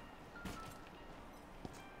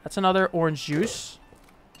 That's another orange juice.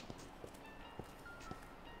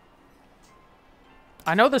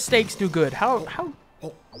 I know the steaks do good. How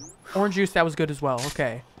orange juice, that was good as well.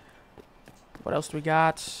 Okay. What else do we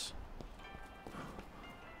got?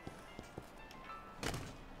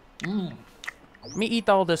 Let me eat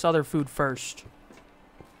all this other food first.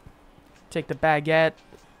 Take the baguette.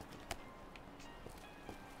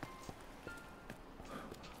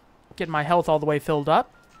 Get my health all the way filled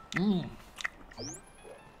up.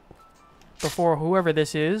 Before whoever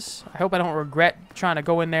this is. I hope I don't regret trying to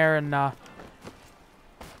go in there and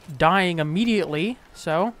dying immediately.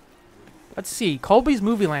 So, let's see. Colby's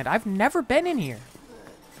Movie Land. I've never been in here.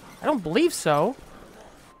 I don't believe so.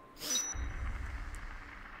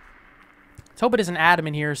 Let's hope it isn't Adam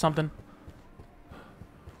in here or something.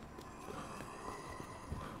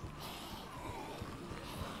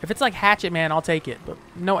 If it's like Hatchet Man, I'll take it. But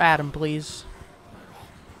no Adam, please.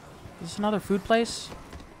 Is this another food place?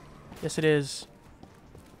 Yes, it is.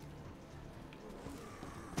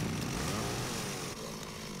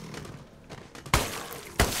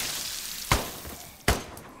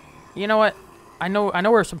 You know what? I know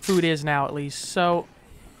where some food is now, at least. So,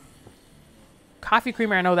 coffee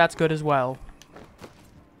creamer, I know that's good as well.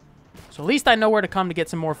 So at least I know where to come to get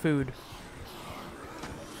some more food.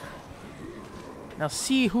 Now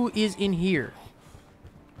see who is in here.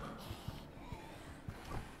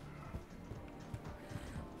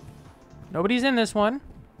 Nobody's in this one.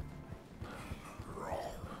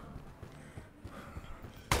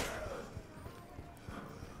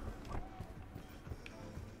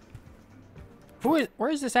 Where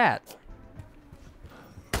is this at?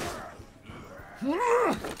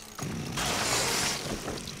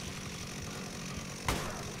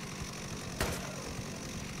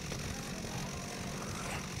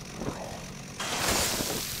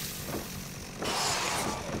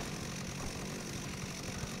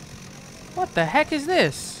 What the heck is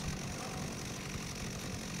this?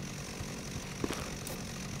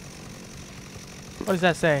 What does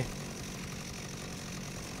that say?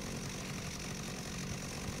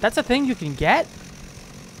 That's a thing you can get?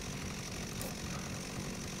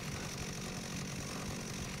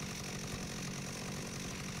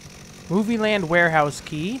 Movie Land warehouse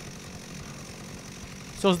key.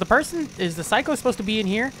 So is the psycho supposed to be in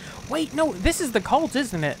here? Wait, no, this is the cult,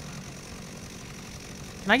 isn't it?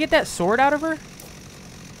 Can I get that sword out of her?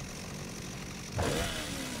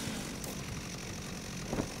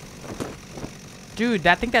 Dude,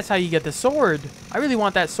 I think that's how you get the sword. I really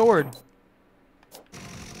want that sword.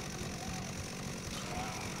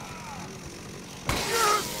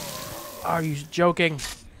 Are you joking?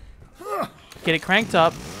 Get it cranked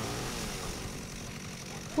up.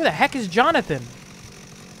 Who the heck is Jonathan?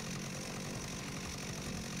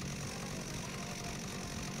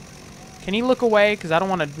 Can he look away? Because I don't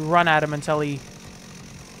want to run at him until he...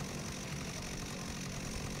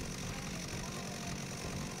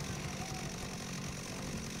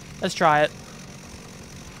 Let's try it.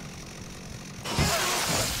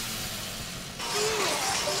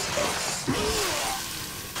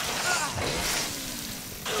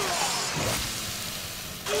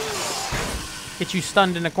 Get you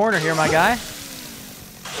stunned in a corner here, my guy.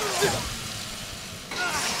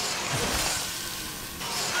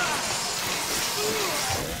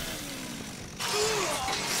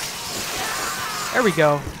 There we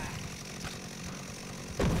go.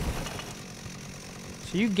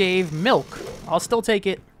 So you gave milk. I'll still take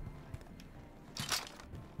it.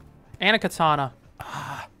 And a katana.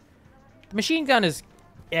 The machine gun is...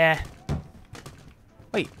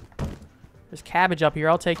 Wait. There's cabbage up here.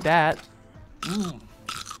 I'll take that.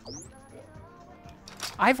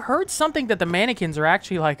 I've heard something that the mannequins are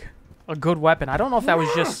actually, like, a good weapon. I don't know if that was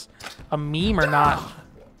just a meme or not.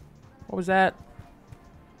 What was that?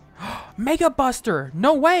 Mega Buster!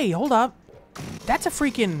 No way! Hold up. That's a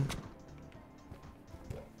freaking...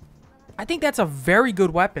 I think that's a very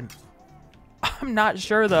good weapon. I'm not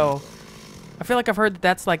sure, though. I feel like I've heard that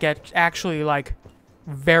that's, like, actually, like,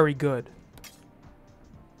 very good.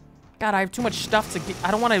 God, I have too much stuff to get...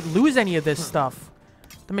 I don't want to lose any of this stuff.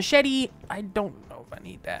 The machete, I don't know if I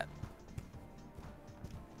need that.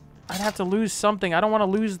 I'd have to lose something. I don't want to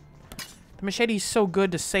lose... The machete's so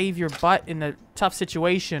good to save your butt in a tough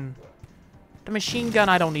situation. The machine gun,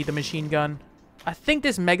 I don't need the machine gun. I think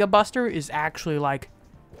this Mega Buster is actually, like,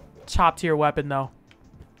 top tier weapon, though.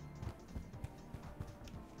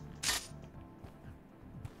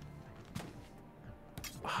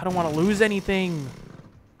 I don't want to lose anything.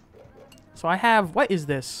 So I have... What is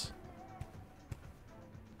this?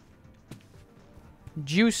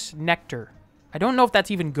 Juice nectar. I don't know if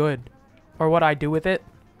that's even good. Or what I do with it.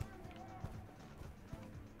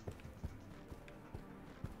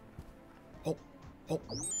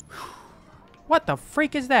 What the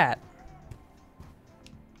freak is that?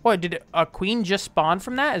 What, did a queen just spawn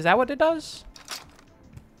from that? Is that what it does?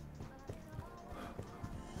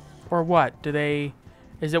 Or what? Do they...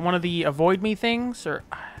 Is it one of the avoid me things? Or...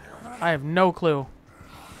 I have no clue.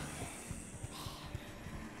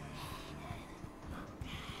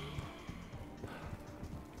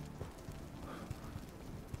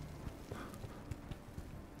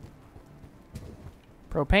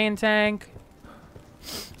 Propane tank.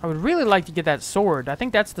 I would really like to get that sword. I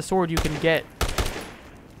think that's the sword you can get.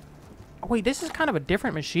 Oh, wait, this is kind of a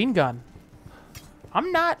different machine gun.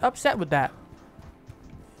 I'm not upset with that.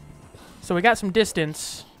 So we got some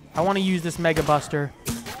distance. I want to use this Mega Buster.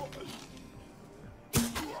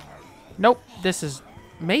 Nope, this is...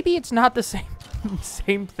 Maybe it's not the same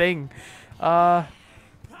same thing.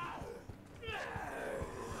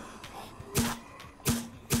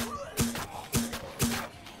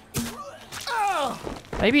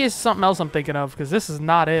 Maybe it's something else I'm thinking of, because this is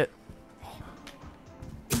not it.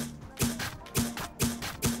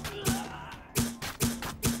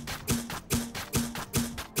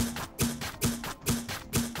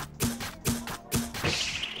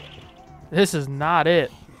 This is not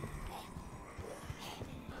it.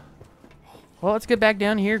 Well, let's get back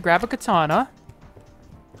down here, grab a katana.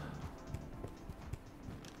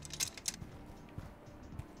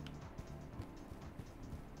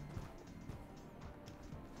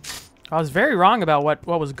 I was very wrong about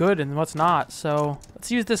what was good and what's not, so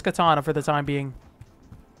let's use this katana for the time being.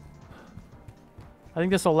 I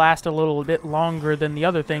think this will last a little bit longer than the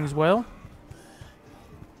other things will.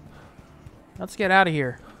 Let's get out of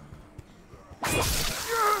here.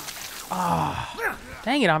 Ah,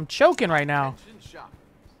 dang it, I'm choking right now.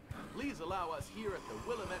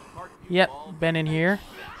 Yep, been in here.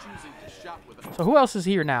 So who else is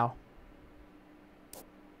here now?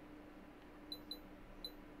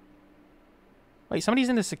 Wait, somebody's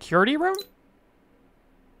in the security room?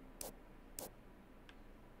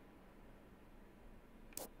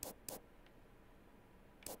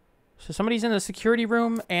 So somebody's in the security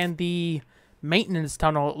room and the maintenance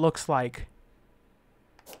tunnel, it looks like.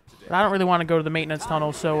 But I don't really want to go to the maintenance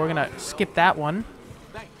tunnel, so we're going to skip that one.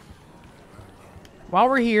 While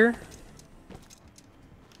we're here,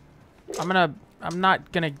 I'm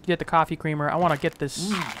not going to get the coffee creamer. I want to get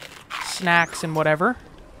this snacks and whatever.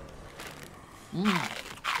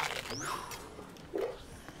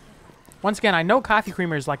 Once again, I know coffee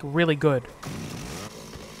creamer is, like, really good.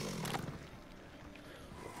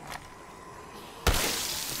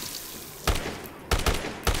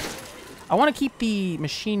 I want to keep the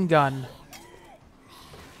machine gun.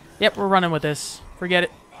 Yep, we're running with this. Forget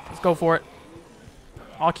it. Let's go for it.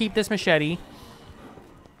 I'll keep this machete.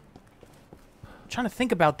 I'm trying to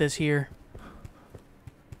think about this here.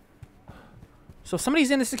 So if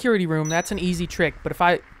somebody's in the security room, that's an easy trick. But if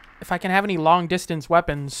I can have any long distance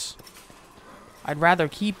weapons, I'd rather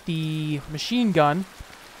keep the machine gun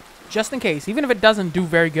just in case. Even if it doesn't do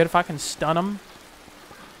very good, if I can stun them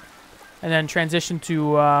and then transition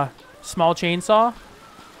to small chainsaw,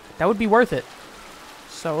 that would be worth it.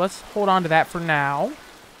 So let's hold on to that for now.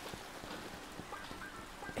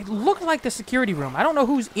 It looked like the security room. I don't know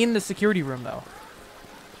who's in the security room, though.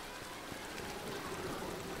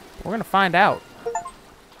 We're going to find out.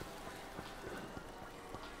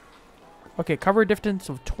 Okay, cover a distance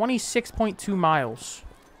of 26.2 miles.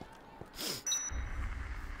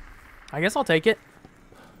 I guess I'll take it.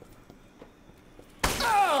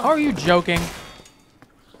 Oh, are you joking?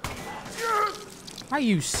 Are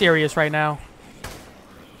you serious right now?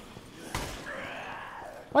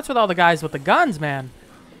 What's with all the guys with the guns, man?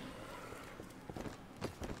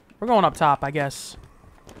 We're going up top, I guess.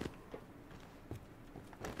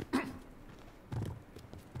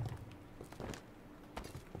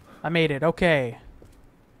 I made it. Okay.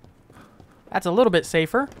 That's a little bit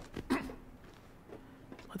safer.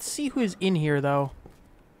 Let's see who's in here, though.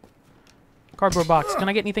 Cardboard box. Can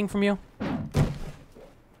I get anything from you?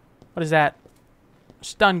 What is that?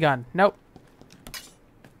 Stun gun. Nope.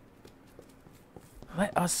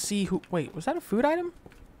 Let us see who... Wait, was that a food item?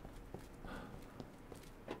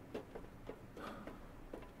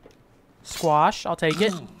 Squash. I'll take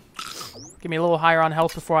it. Give me a little higher on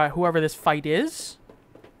health before whoever this fight is.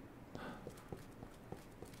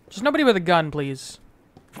 Just nobody with a gun, please.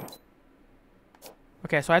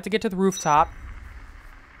 Okay, so I have to get to the rooftop.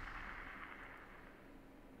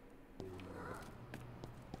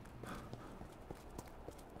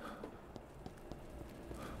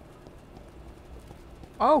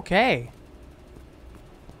 Okay.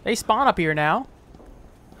 They spawn up here now.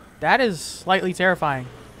 That is slightly terrifying.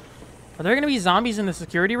 Are there going to be zombies in the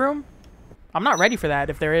security room? I'm not ready for that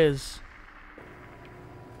if there is.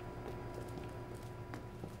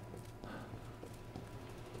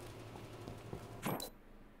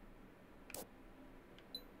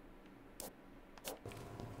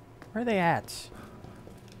 Where are they at?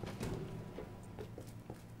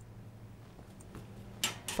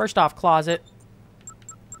 First off, closet.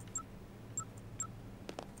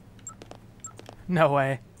 No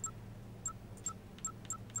way.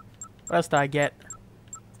 What else did I get?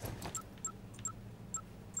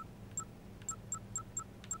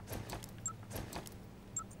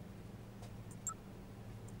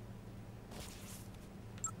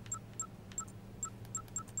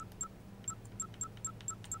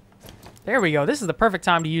 There we go. This is the perfect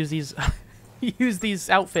time to use these use these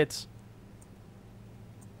outfits.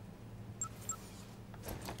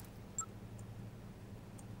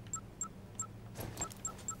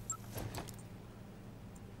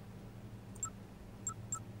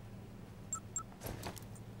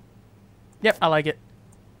 Yep, I like it.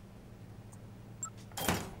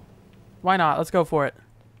 Why not? Let's go for it.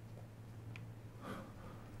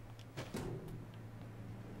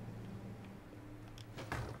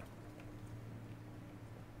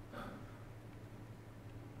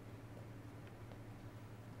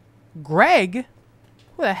 Greg?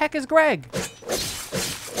 Who the heck is Greg?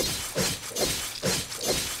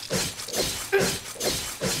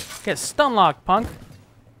 Get stun locked, punk.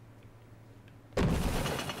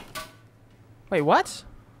 Wait, what?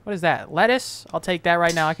 What is that? Lettuce? I'll take that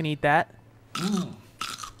right now. I can eat that.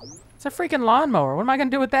 It's a freaking lawnmower. What am I going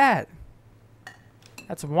to do with that?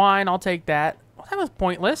 That's wine. I'll take that. Well, that was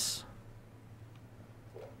pointless.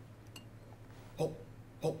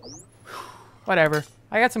 Whatever.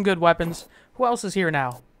 I got some good weapons. Who else is here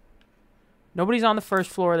now? Nobody's on the first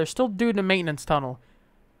floor. They're still doing the maintenance tunnel.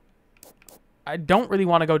 I don't really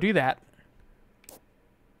want to go do that.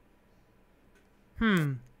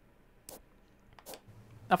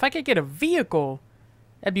 If I could get a vehicle,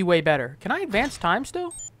 that'd be way better. Can I advance time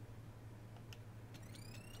still?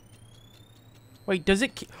 Wait, does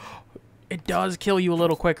it... It does kill you a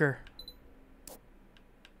little quicker.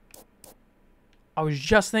 I was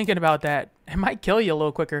just thinking about that. It might kill you a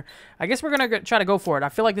little quicker. I guess we're going to try to go for it. I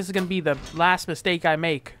feel like this is going to be the last mistake I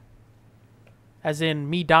make. As in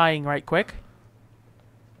me dying right quick.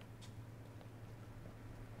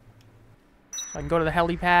 So I can go to the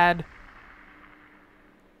helipad.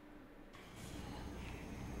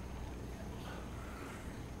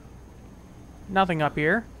 Nothing up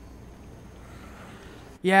here.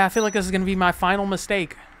 Yeah, I feel like this is going to be my final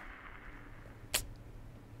mistake.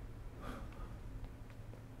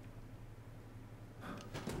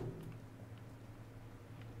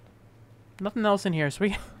 Nothing else in here, so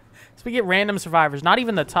we get random survivors. Not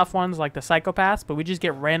even the tough ones like the psychopaths, but we just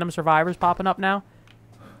get random survivors popping up now.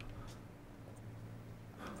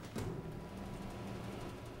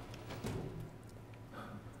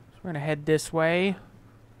 So we're going to head this way.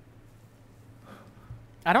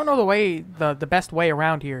 I don't know the way, the best way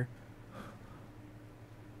around here.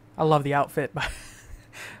 I love the outfit, but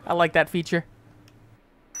I like that feature.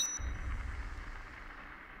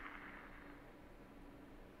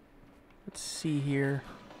 Let's see here.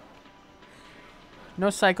 No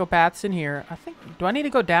psychopaths in here. I think, do I need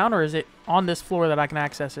to go down or is it on this floor that I can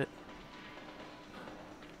access it?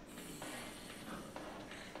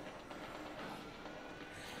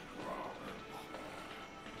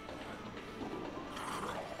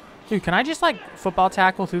 Dude, can I just, like, football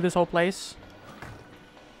tackle through this whole place?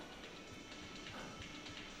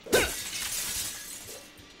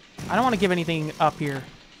 I don't want to give anything up here.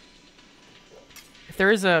 If there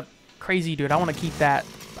is a crazy dude, I want to keep that.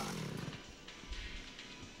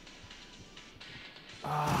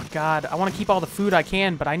 Oh, God. I want to keep all the food I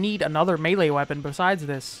can, but I need another melee weapon besides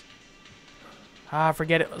this. Ah,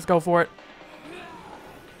 forget it. Let's go for it.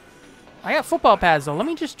 I got football pads, though. Let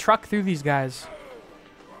me just truck through these guys.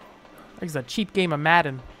 It's a cheap game of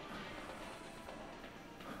Madden.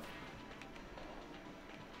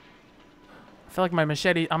 I feel like my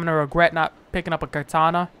machete... I'm going to regret not picking up a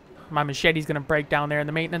katana. My machete's going to break down there in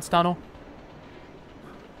the maintenance tunnel.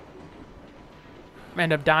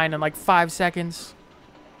 End up dying in like 5 seconds.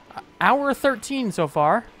 Hour 13 so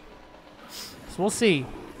far. So we'll see.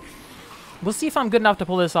 We'll see if I'm good enough to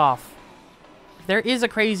pull this off. If there is a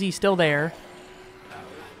crazy still there...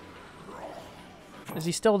 Is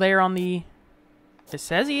he still there on the... It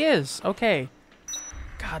says he is. Okay.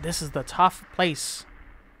 God, this is the tough place.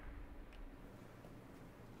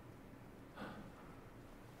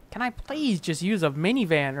 Can I please just use a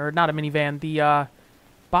minivan? Or not a minivan, the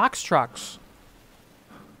box trucks.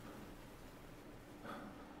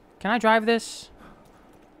 Can I drive this?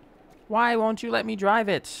 Why won't you let me drive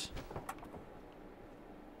it?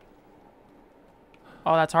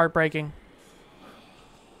 Oh, that's heartbreaking.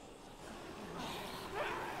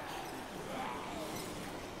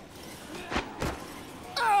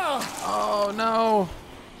 Oh, no.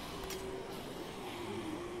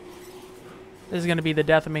 This is going to be the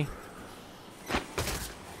death of me.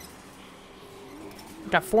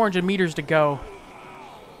 Got 400 meters to go.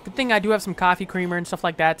 Good thing I do have some coffee creamer and stuff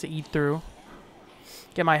like that to eat through.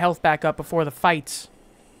 Get my health back up before the fights.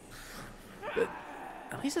 But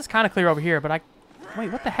at least it's kind of clear over here, but I...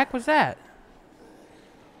 Wait, what the heck was that?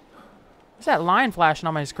 What's that line flashing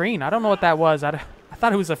on my screen? I don't know what that was. I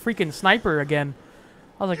thought it was a freaking sniper again.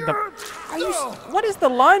 I was like, what is the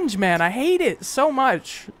lunge, man? I hate it so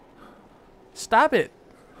much. Stop it.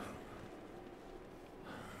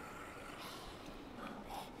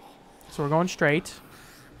 So we're going straight.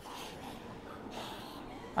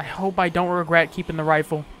 I hope I don't regret keeping the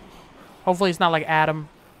rifle. Hopefully it's not like Adam.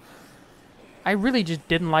 I really just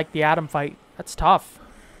didn't like the Adam fight. That's tough.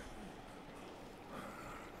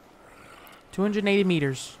 280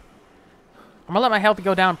 meters. I'm gonna let my health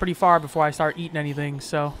go down pretty far before I start eating anything,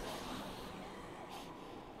 so.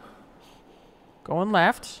 Going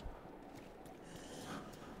left.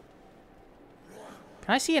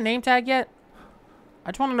 Can I see a name tag yet?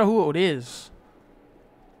 I just want to know who it is.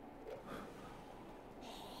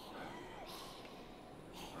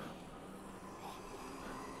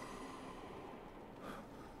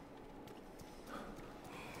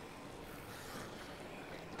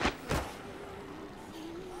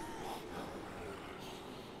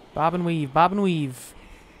 Bob and weave, bob and weave.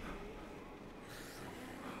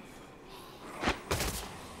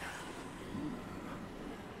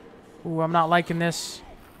 Ooh, I'm not liking this.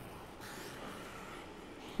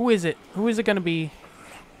 Who is it? Who is it gonna be?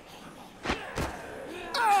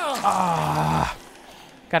 Ah!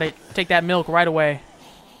 Gotta take that milk right away.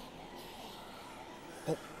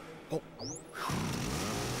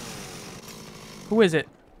 Who is it?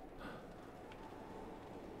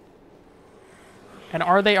 And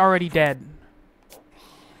are they already dead?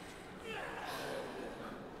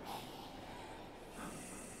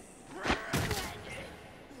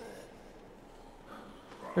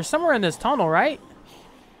 They're somewhere in this tunnel, right?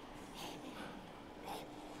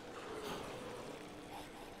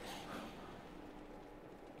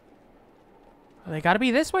 Well, they gotta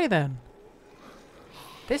be this way then.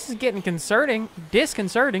 This is getting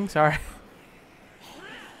disconcerting, sorry.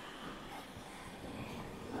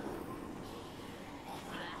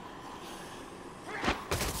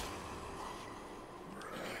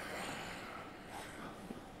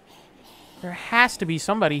 There has to be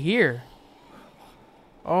somebody here.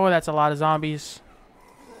 Oh, that's a lot of zombies.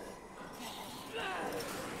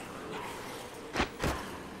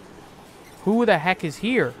 Who the heck is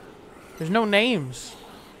here? There's no names.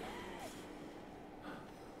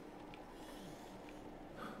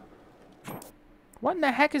 What in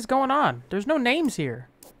the heck is going on? There's no names here.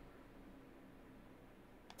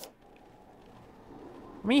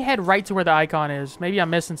 Let me head right to where the icon is. Maybe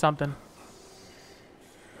I'm missing something.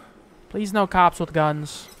 Please no cops with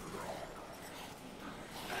guns.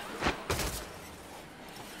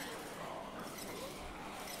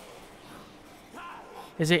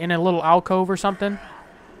 Is it in a little alcove or something?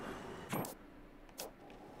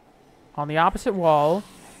 On the opposite wall.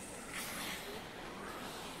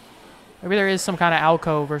 Maybe there is some kind of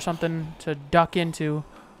alcove or something to duck into.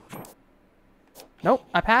 Nope,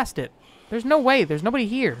 I passed it. There's no way. There's nobody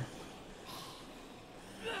here.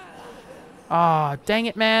 Aw, dang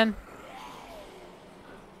it, man.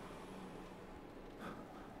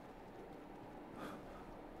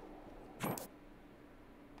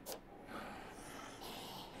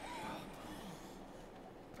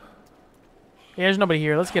 Yeah, there's nobody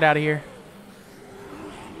here. Let's get out of here.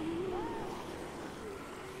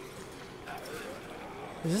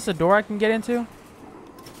 Is this a door I can get into?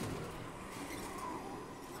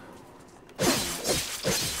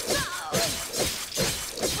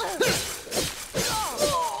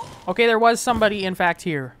 Okay, there was somebody, in fact,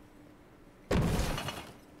 here.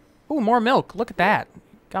 Ooh, more milk. Look at that.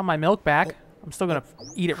 Got my milk back. I'm still gonna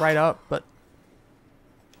eat it right up, but...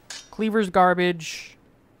 Cleaver's garbage.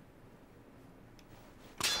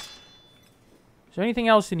 Is there anything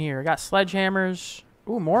else in here? I got sledgehammers.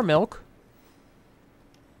 Ooh, more milk.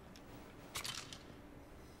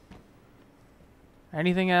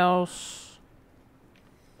 Anything else?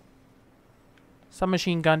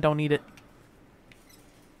 Submachine gun, don't need it.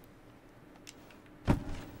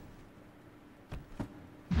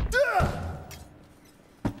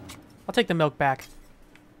 I'll take the milk back.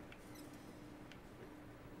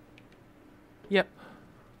 Yep.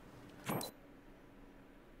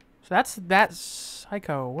 So that's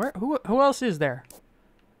Psycho. Where who else is there?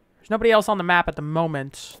 There's nobody else on the map at the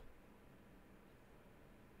moment.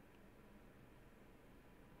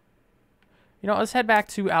 You know, let's head back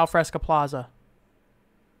to Alfresca Plaza.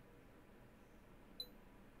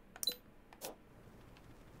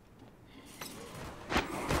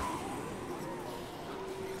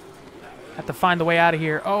 Have to find the way out of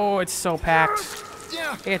here. Oh, it's so packed.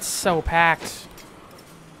 It's so packed.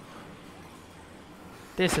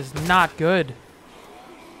 This is not good.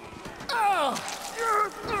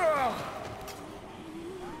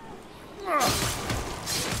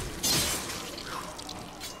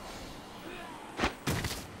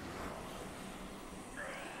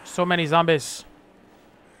 So many zombies.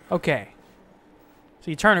 Okay.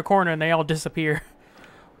 So you turn a corner and they all disappear.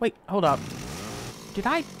 Wait, hold up. Did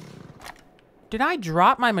I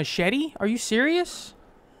drop my machete? Are you serious?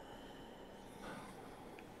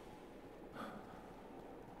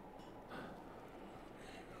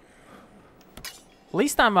 At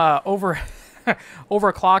least I'm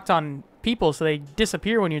overclocked on people so they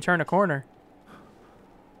disappear when you turn a corner.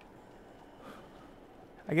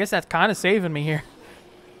 I guess that's kind of saving me here.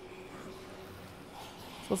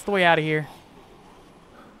 So what's the way out of here? Do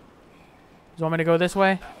you want me to go this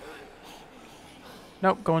way?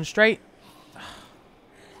 Nope, going straight. I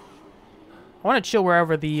want to chill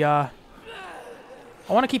wherever the, I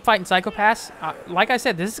want to keep fighting psychopaths. Like I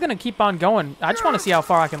said, this is going to keep on going. I just want to see how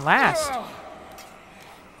far I can last.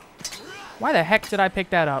 Why the heck did I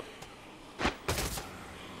pick that up?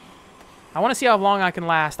 I want to see how long I can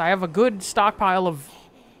last. I have a good stockpile of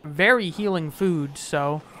very healing food,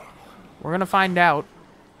 so we're going to find out.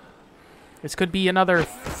 This could be another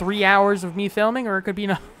 3 hours of me filming, or it could be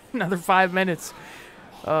another 5 minutes.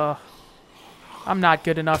 I'm not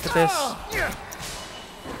good enough at this.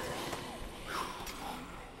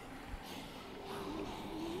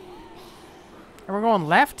 And we're going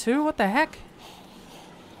left too? What the heck?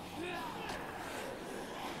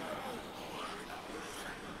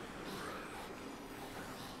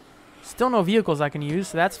 Still no vehicles I can use,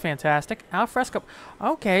 so that's fantastic. Al fresco.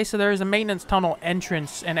 Okay, so there is a maintenance tunnel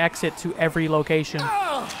entrance and exit to every location.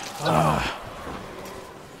 Ugh.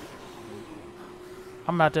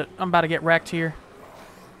 I'm about to get wrecked here.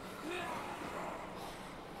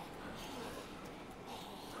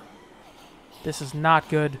 This is not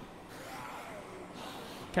good.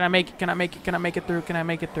 Can I make it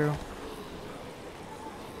through?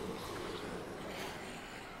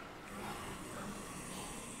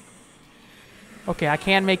 Okay, I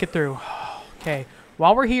can make it through. Okay,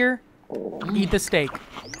 while we're here, eat the steak.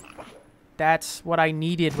 That's what I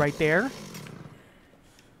needed right there.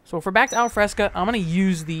 So if we're back to al fresco, I'm going to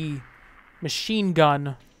use the machine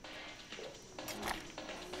gun.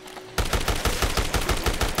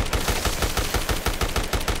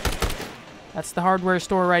 That's the hardware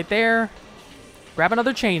store right there. Grab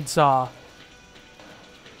another chainsaw.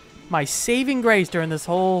 My saving grace during this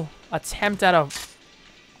whole attempt at a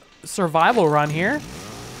survival run here.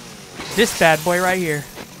 This bad boy right here.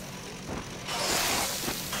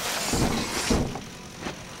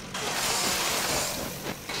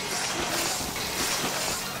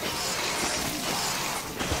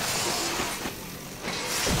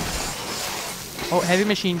 Oh, heavy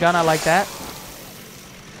machine gun. I like that.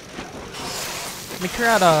 Let me clear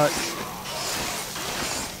out a...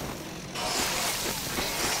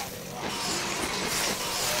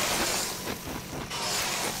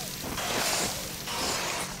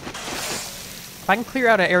 If I can clear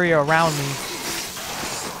out an area around me,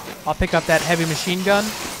 I'll pick up that heavy machine gun.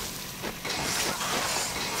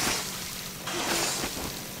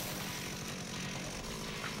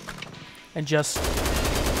 And just...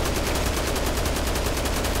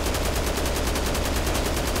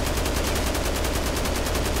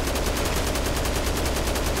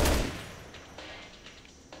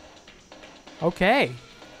 Okay.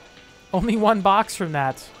 Only one box from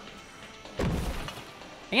that.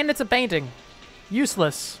 And it's a painting.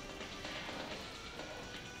 Useless.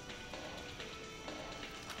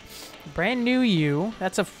 Brand new you.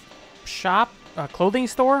 That's a shop, a clothing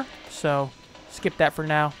store. So, skip that for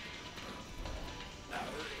now.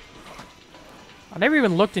 I never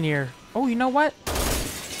even looked in here. Oh, you know what?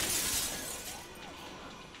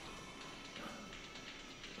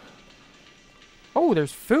 Oh,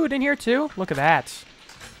 there's food in here too. Look at that.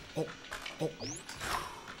 Oh.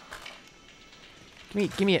 Give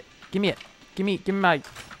me it. Give me my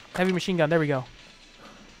heavy machine gun. There we go.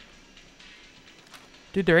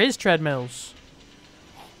 Dude, there is treadmills.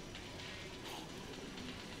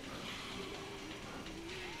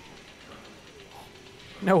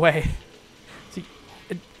 No way. See,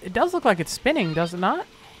 it does look like it's spinning, does it not?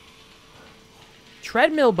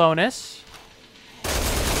 Treadmill bonus.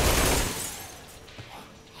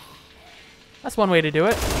 That's one way to do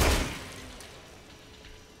it.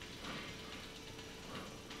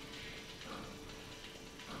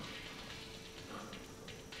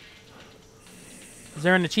 Is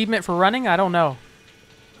there an achievement for running? I don't know.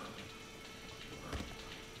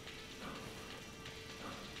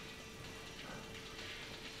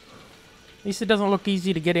 At least it doesn't look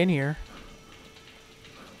easy to get in here.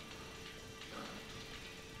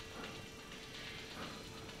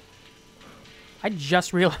 I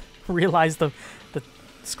just realized the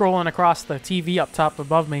scrolling across the TV up top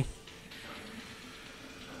above me.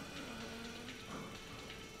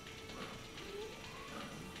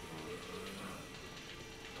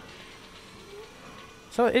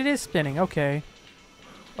 So it is spinning, okay.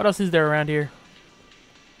 What else is there around here?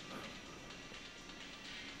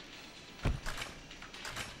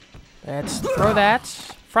 Let's throw that.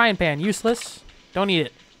 Frying pan, useless. Don't need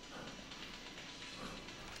it.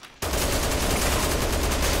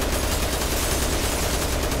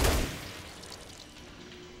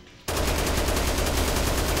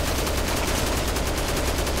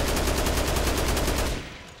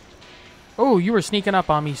 Oh, you were sneaking up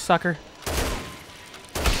on me, sucker.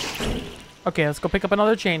 Okay, let's go pick up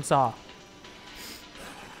another chainsaw.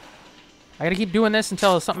 I gotta keep doing this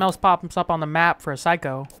until something else pops up on the map for a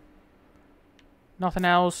psycho. Nothing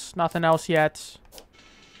else yet.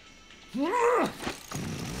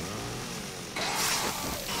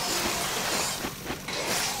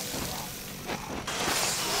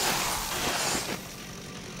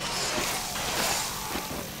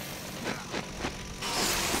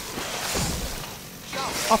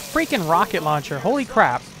 A freaking rocket launcher, holy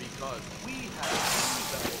crap.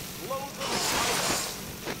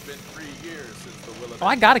 Oh,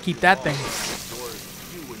 I gotta keep that thing.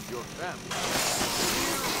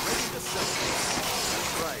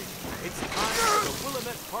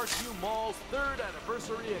 Parkview Mall's 3rd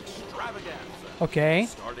anniversary extravaganza. Okay.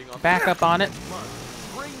 Starting on Back up on it.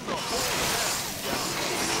 month, bring the whole family down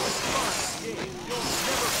to a fun game you'll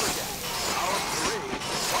never forget. Our parade,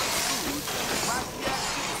 fun foods, and classy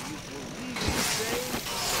activities will leave you saying,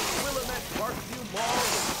 the Willamette Parkview Mall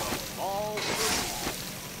is the mall for me.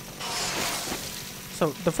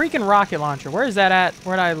 So, the freaking rocket launcher. Where is that at?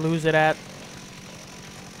 Where did I lose it at?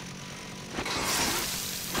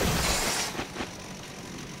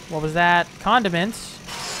 What was that? Condiments.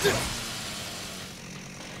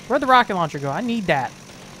 Where'd the rocket launcher go? I need that.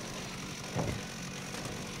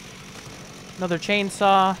 Another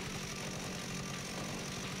chainsaw.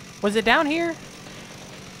 Was it down here?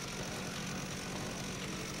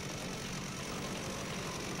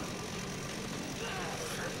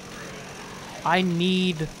 I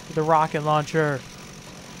need the rocket launcher.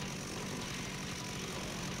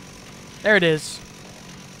 There it is.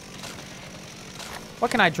 What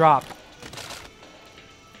can I drop?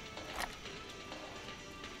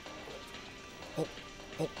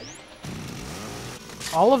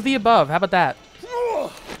 All of the above. How about that?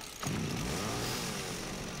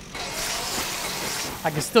 I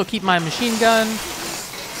can still keep my machine gun.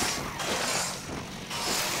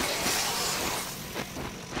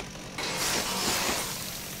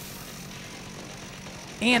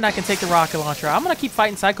 And I can take the rocket launcher. I'm going to keep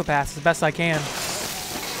fighting psychopaths as best I can.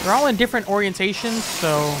 They're all in different orientations,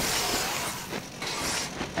 so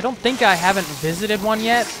I don't think I haven't visited one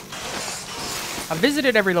yet. I've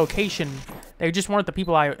visited every location. They just weren't the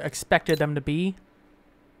people I expected them to be.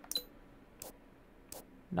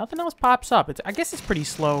 Nothing else pops up. I guess it's pretty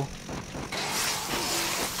slow.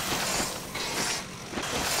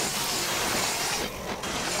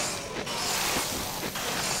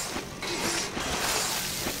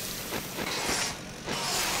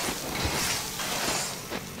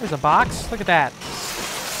 There's a box. Look at that.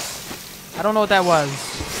 I don't know what that was.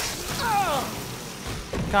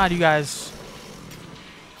 God, you guys.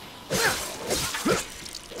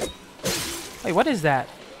 Wait, what is that?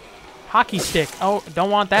 Hockey stick. Oh, don't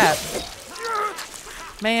want that.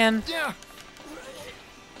 Man.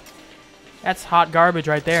 That's hot garbage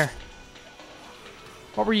right there.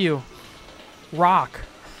 What were you? Rock.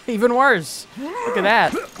 Even worse. Look at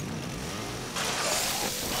that.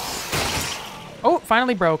 Oh,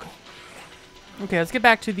 finally broke. Okay, let's get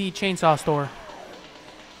back to the chainsaw store.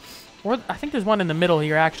 Or I think there's one in the middle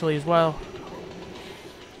here actually as well.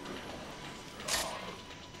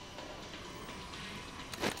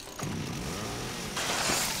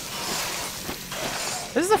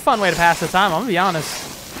 This is a fun way to pass the time, I'm gonna be honest.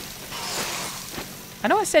 I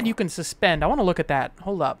know I said you can suspend. I want to look at that.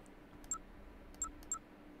 Hold up.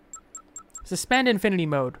 Suspend infinity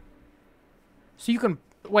mode. So you can...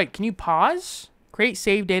 Wait, can you pause? Create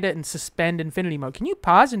save data and suspend infinity mode. Can you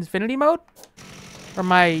pause in infinity mode? Or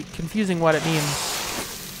am I confusing what it means?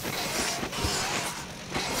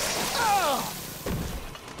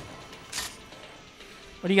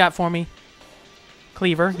 What do you got for me?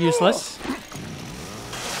 Cleaver, useless.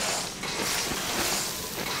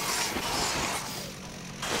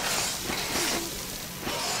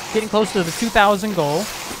 Getting close to the 2,000 goal.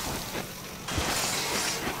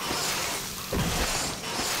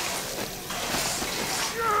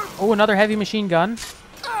 Oh, another heavy machine gun.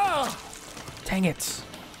 Dang it.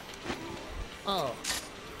 Oh.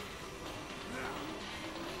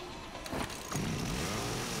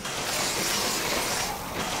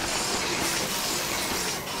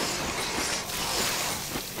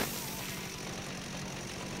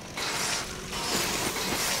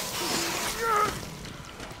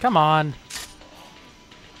 Come on.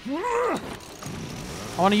 I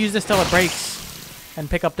want to use this till it breaks and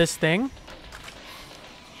pick up this thing.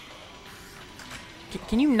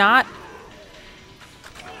 Can you not?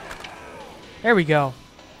 There we go.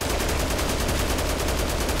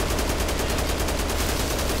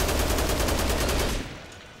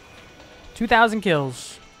 $2,000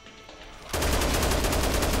 kills.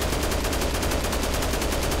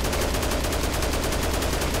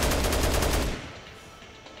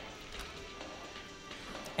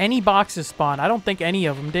 Any boxes spawn? I don't think any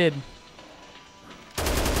of them did.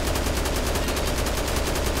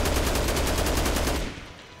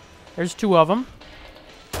 There's 2 of them.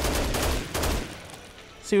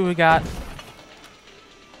 See what we got.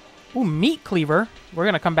 Ooh, meat cleaver. We're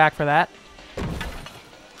gonna come back for that.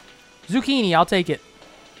 Zucchini, I'll take it.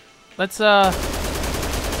 Let's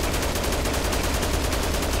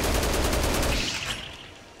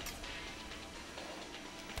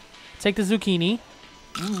take the zucchini.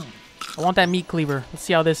 I want that meat cleaver. Let's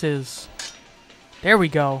see how this is. There we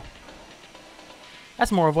go.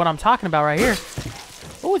 That's more of what I'm talking about right here.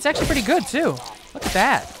 Ooh, Oh, it's actually pretty good too. Look at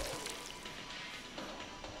that.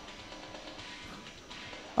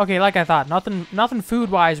 Okay, like I thought, nothing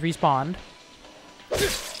food-wise respawned.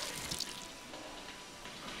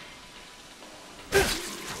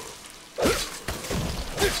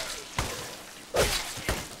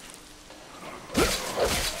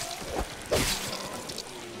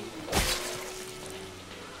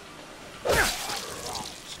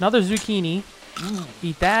 Another zucchini.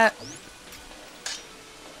 Eat that.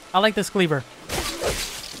 I like this cleaver.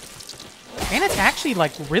 And it's actually,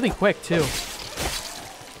 like, really quick, too.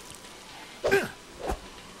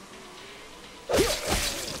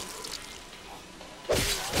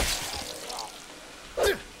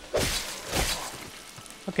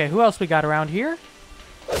 Okay, who else we got around here?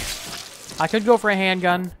 I could go for a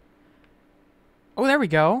handgun. Oh, there we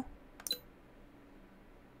go.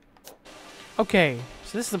 Okay,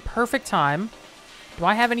 so this is the perfect time. Do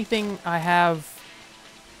I have anything I have...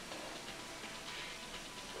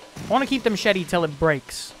 I want to keep the machete till it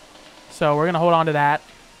breaks. So we're going to hold on to that.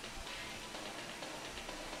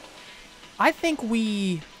 I think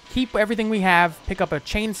we keep everything we have, pick up a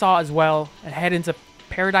chainsaw as well, and head into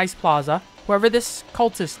Paradise Plaza. Whoever this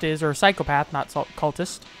cultist is, or psychopath, not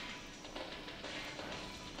cultist.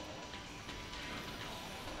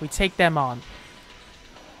 We take them on.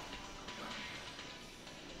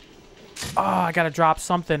 Oh, I gotta drop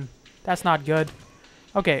something. That's not good.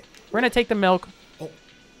 Okay, we're gonna take the milk.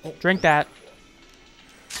 Drink that.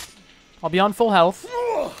 I'll be on full health.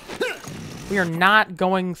 We are not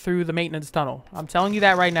going through the maintenance tunnel. I'm telling you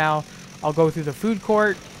that right now. I'll go through the food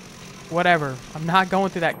court. Whatever. I'm not going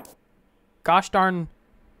through that gosh darn...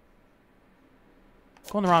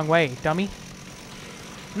 Going the wrong way, dummy.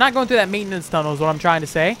 I'm not going through that maintenance tunnel is what I'm trying to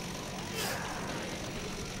say.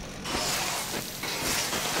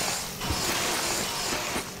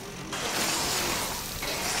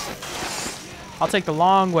 I'll take the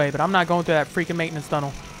long way, but I'm not going through that freaking maintenance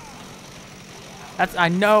tunnel. That's, I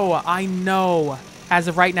know. As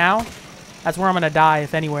of right now, that's where I'm going to die,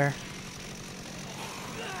 if anywhere.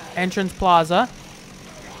 Entrance Plaza.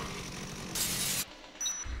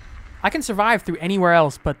 I can survive through anywhere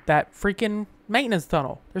else, but that freaking maintenance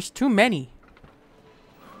tunnel. There's too many.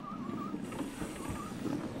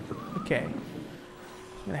 Okay.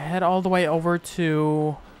 I'm going to head all the way over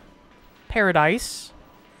to Paradise.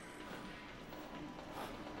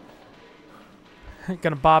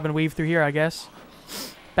 Gonna bob and weave through here, I guess.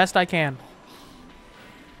 Best I can.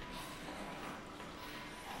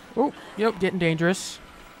 Oh, yep, getting dangerous.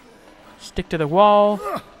 Stick to the wall.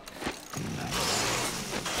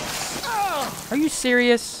 Are you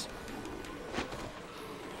serious?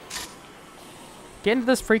 Get into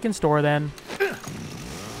this freaking store, then.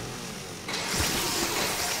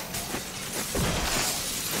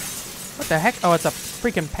 What the heck? Oh, it's a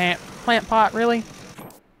freaking plant pot, really?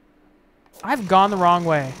 I've gone the wrong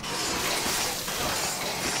way.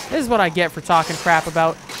 This is what I get for talking crap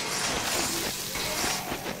about.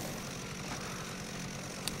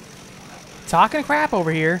 Talking crap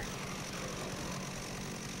over here.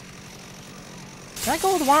 Did I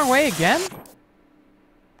go the wrong way again?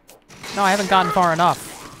 No, I haven't gotten far enough.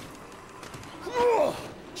 Oh,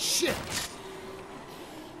 shit.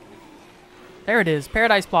 There it is,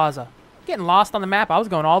 Paradise Plaza. Getting lost on the map. I was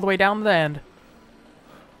going all the way down to the end.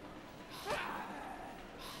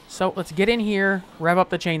 So let's get in here, rev up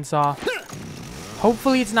the chainsaw.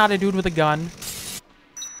 Hopefully it's not a dude with a gun.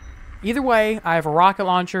 Either way, I have a rocket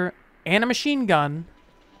launcher and a machine gun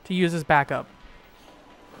to use as backup.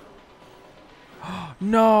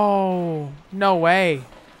 No! No way.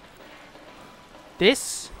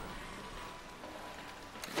 This?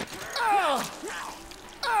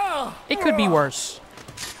 It could be worse.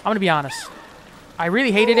 I'm gonna be honest. I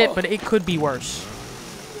really hated it, but it could be worse.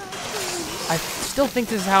 I still think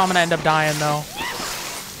this is how I'm gonna end up dying, though.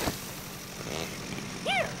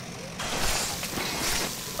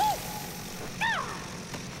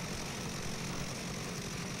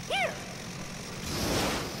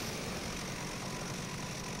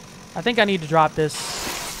 I think I need to drop this.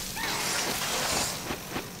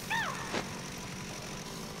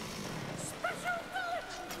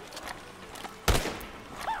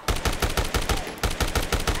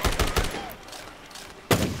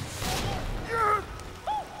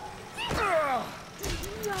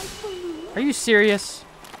 Are you serious?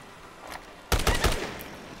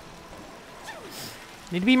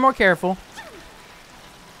 Need to be more careful.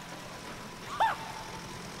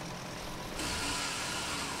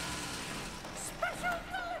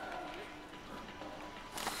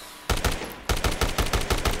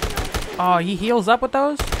 Oh, he heals up with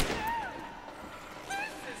those?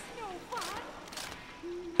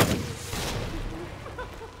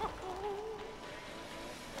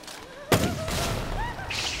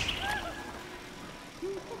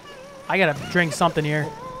 I gotta drink something here.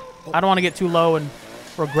 I don't want to get too low and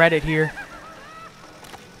regret it here.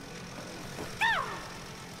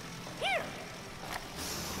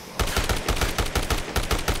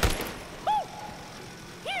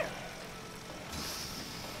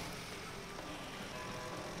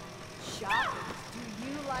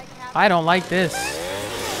 I don't like this.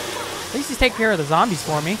 At least he's taking care of the zombies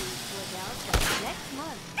for me. Next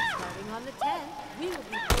month, starting on the 10th, we will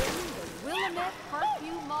be holding the Willamette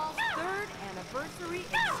Parkview Mall's 3rd anniversary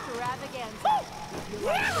extravaganza. If you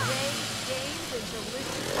like parades, games, and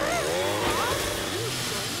delicious food, please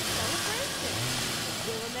join the celebration.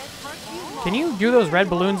 Willamette Parkview Mall. Can you do those red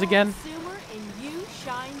balloons again? Consumer and you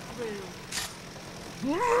shine through.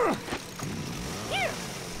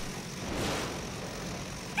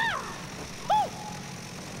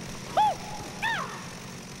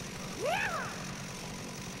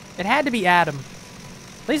 It had to be Adam.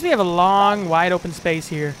 At least we have a long, wide open space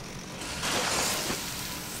here.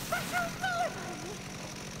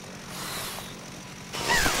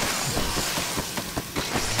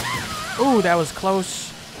 Ooh, that was close.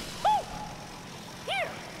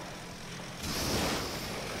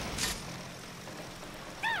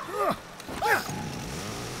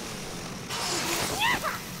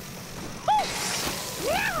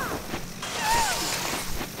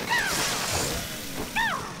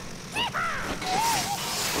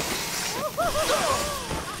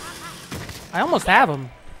 I almost have him.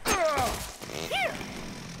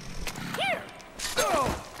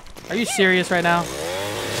 Are you serious right now?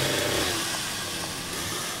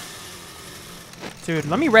 Dude,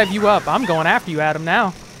 let me rev you up. I'm going after you, Adam,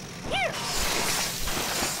 now.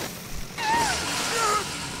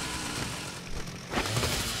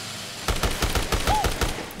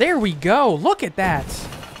 There we go. Look at that.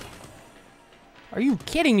 Are you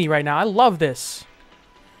kidding me right now? I love this.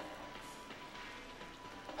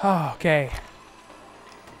 Oh, okay.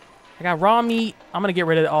 I got raw meat. I'm going to get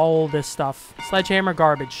rid of all this stuff. Sledgehammer,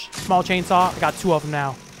 garbage. Small chainsaw. I got 2 of them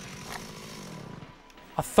now.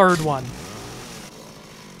 A 3rd one.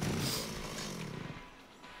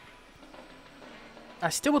 I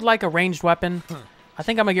still would like a ranged weapon. I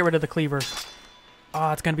think I'm going to get rid of the cleaver. Oh,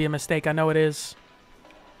 it's going to be a mistake. I know it is.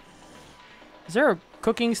 Is there a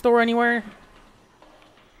cooking store anywhere?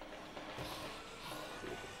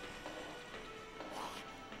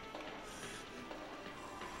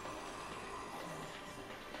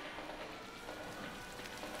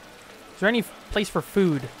 Is there any place for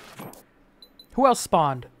food? Who else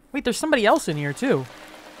spawned? Wait, there's somebody else in here, too.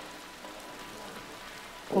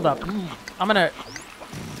 Hold up. I'm gonna...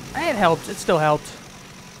 It helped. It still helped.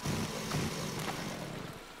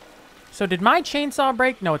 So did my chainsaw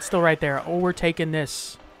break? No, it's still right there. Oh, we're taking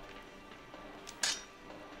this.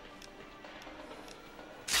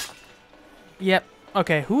 Yep.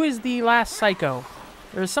 Okay, who is the last psycho?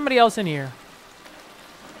 There was somebody else in here.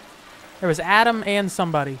 There was Adam and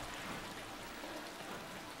somebody.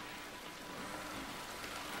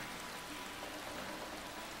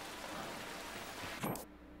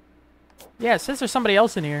 Yeah, it says there's somebody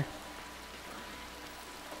else in here.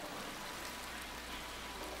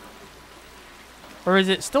 Or is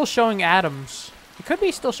it still showing Adams? It could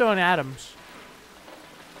be still showing Adams.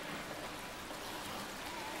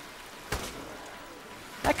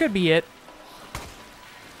 That could be it.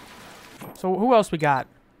 So who else we got?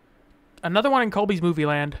 Another one in Colby's Movie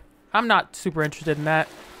Land. I'm not super interested in that.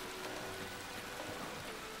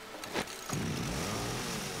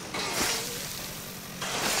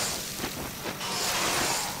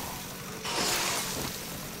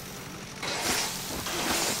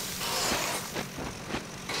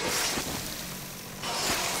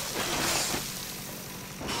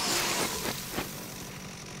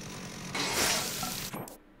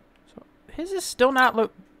 His is still not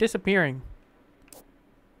disappearing.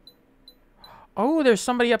 Oh, there's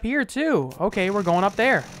somebody up here too. Okay, we're going up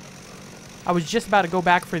there. I was just about to go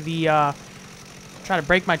back for the, try to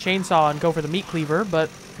break my chainsaw and go for the meat cleaver, but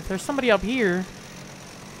if there's somebody up here...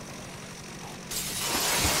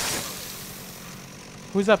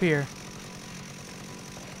 Who's up here?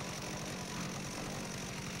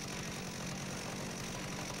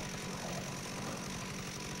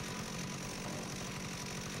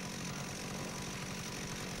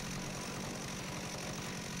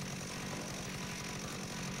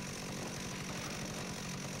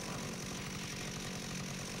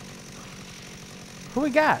 Who we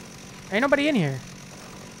got? Ain't nobody in here.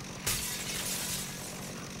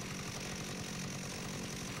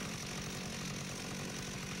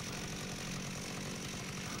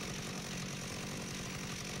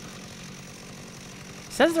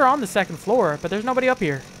 Says they're on the 2nd floor, but there's nobody up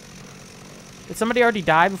here. Did somebody already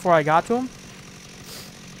die before I got to him?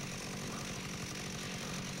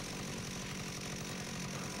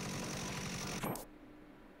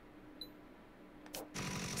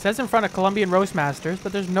 It says in front of Colombian Roastmasters,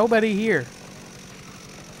 but there's nobody here.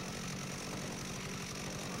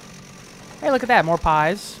 Hey, look at that. More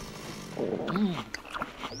pies.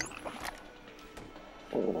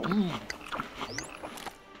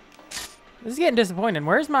 This is getting disappointing.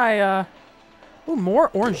 Where's my, Ooh, more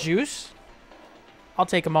orange juice? I'll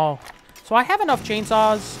take them all. So I have enough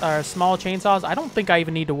chainsaws, or small chainsaws. I don't think I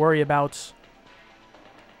even need to worry about...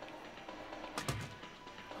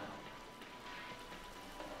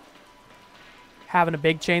 having a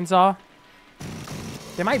big chainsaw.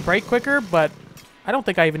 They might break quicker, but I don't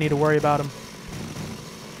think I even need to worry about them.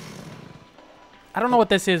 I don't know what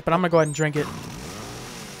this is, but I'm going to go ahead and drink it.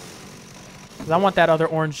 'Cause I want that other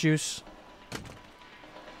orange juice.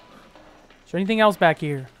 Is there anything else back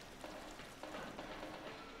here?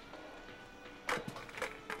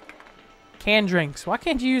 Canned drinks. Why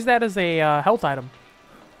can't you use that as a health item?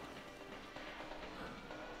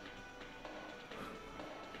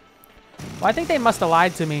 Well, I think they must have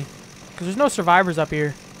lied to me. Because there's no survivors up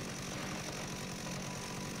here.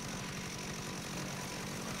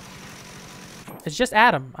 It's just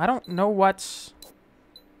Adam. I don't know what's...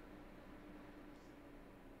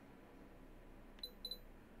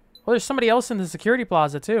 Well, there's somebody else in the security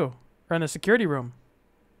plaza, too. Or in the security room.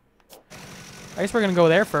 I guess we're going to go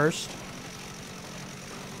there first.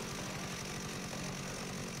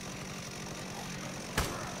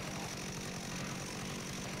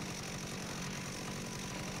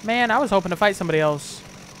 Man, I was hoping to fight somebody else.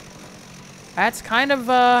 That's kind of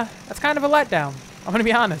a letdown. I'm going to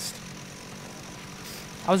be honest.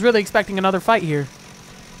 I was really expecting another fight here.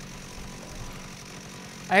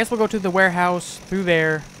 I guess we'll go to the warehouse, through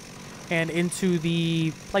there, and into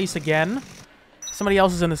the place again. Somebody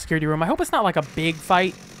else is in the security room. I hope it's not like a big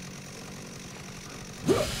fight.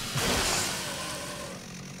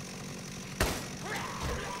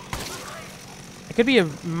 It could be a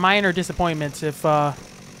minor disappointment if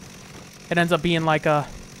it ends up being like a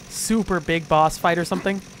super big boss fight or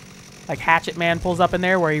something. Like Hatchet Man pulls up in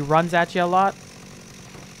there where he runs at you a lot.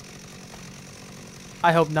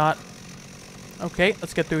 I hope not. Okay,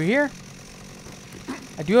 let's get through here.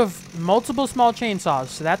 I do have multiple small chainsaws,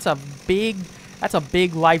 so that's a big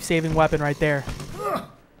life-saving weapon right there.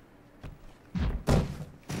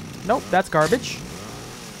 Nope, that's garbage.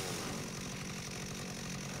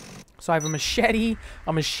 So I have a machete,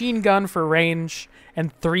 a machine gun for range,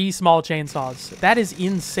 and 3 small chainsaws. That is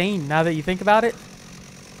insane now that you think about it.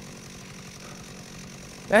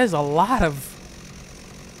 That is a lot of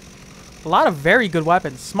very good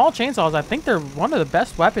weapons. Small chainsaws, I think they're one of the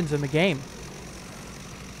best weapons in the game.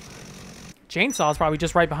 Chainsaw is probably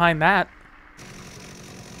just right behind that.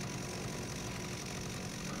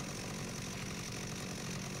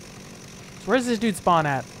 So where's this dude spawn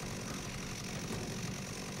at?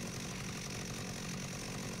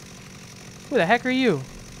 Who the heck are you?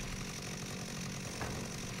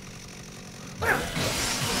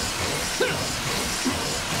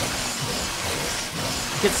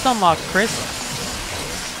 Get stun locked, Chris.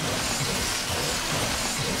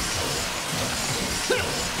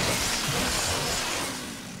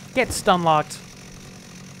 Get stun locked.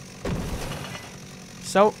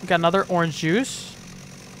 So, got another orange juice.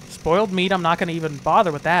 Spoiled meat, I'm not going to even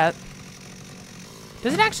bother with that.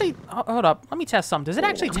 Does it actually... Oh, hold up, let me test something. Does it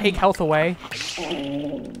actually take health away?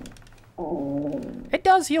 It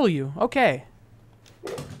does heal you, okay.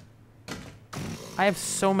 I have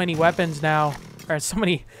so many weapons now. Or so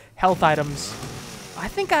many health items. I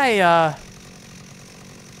think I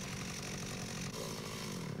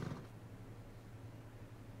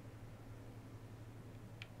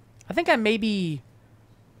maybe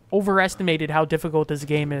overestimated how difficult this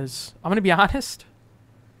game is. I'm gonna be honest.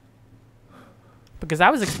 Because I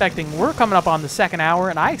was expecting, we're coming up on the 2nd hour,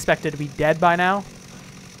 and I expected to be dead by now.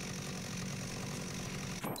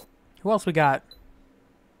 Who else we got?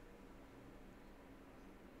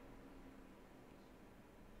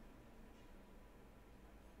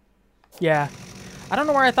 Yeah. I don't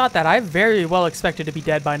know where I thought that. I very well expected to be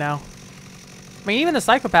dead by now. I mean, even the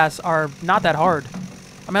psychopaths are not that hard.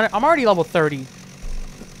 I mean, I'm already level 30.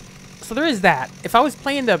 So there is that. If I was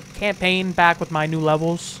playing the campaign back with my new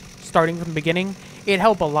levels, starting from the beginning, it'd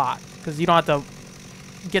help a lot. Because you don't have to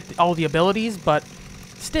get all the abilities, but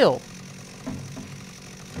still.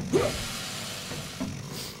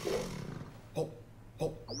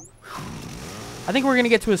 I think we're going to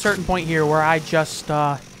get to a certain point here where I just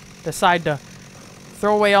decide to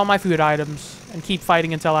throw away all my food items and keep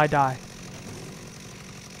fighting until I die.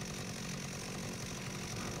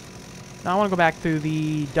 Now I want to go back through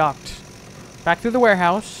the duct. Back through the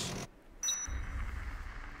warehouse.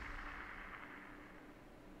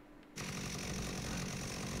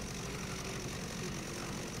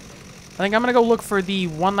 I think I'm going to go look for the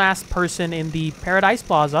one last person in the Paradise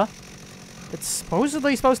Plaza. It's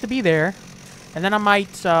supposedly supposed to be there. And then I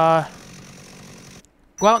might go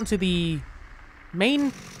out into the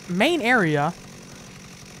main area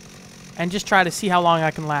and just try to see how long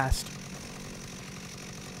I can last.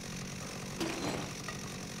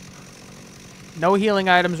 No healing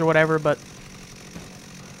items or whatever, but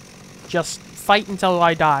just fight until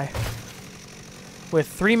I die. With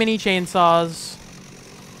 3 mini chainsaws.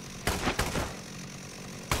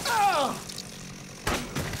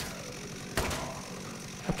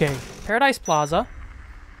 Okay, Paradise Plaza.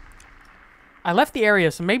 I left the area,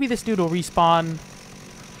 so maybe this dude will respawn.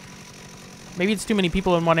 Maybe it's too many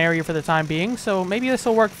people in one area for the time being, so maybe this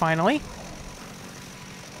will work finally.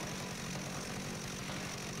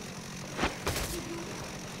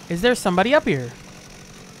 Is there somebody up here?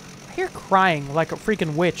 I hear crying like a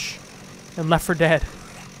freaking witch in Left 4 Dead.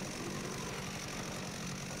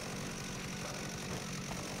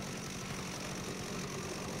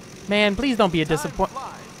 Man, please don't be a disappointment.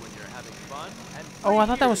 Oh, I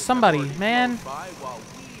thought that was somebody, man. While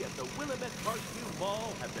we at the Willamette Parkview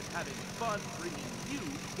Mall have been having fun bringing you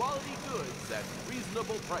quality goods at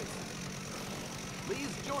reasonable prices.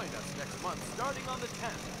 Please join us next month starting on the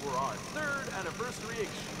 10th for our 3rd anniversary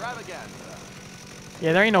extravaganza.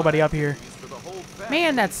 Yeah, there ain't nobody up here.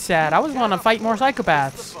 Man, that's sad. I was wanting to fight more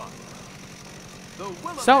psychopaths.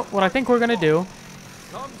 So, what I think we're going to do,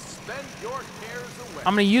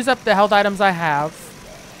 I'm going to use up the health items I have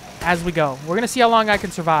as we go. We're going to see how long I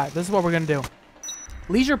can survive. This is what we're going to do.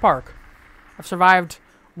 Leisure Park. I've survived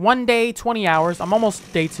 1 day, 20 hours. I'm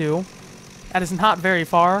almost day 2. That is not very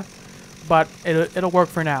far, but it'll work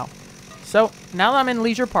for now. So, now that I'm in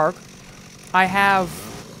Leisure Park, I have,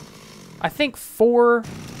 I think, 4...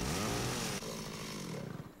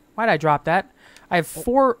 Why'd I drop that? I have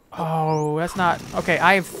 4... Oh, that's not... Okay,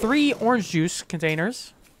 I have 3 orange juice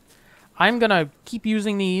containers. I'm going to keep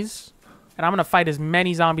using these, and I'm going to fight as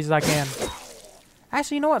many zombies as I can.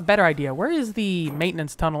 Actually, you know what? Better idea. Where is the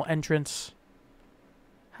maintenance tunnel entrance?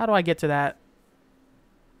 How do I get to that?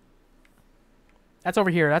 That's over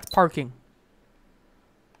here. That's parking.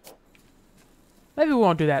 Maybe we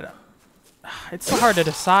won't do that. It's so hard to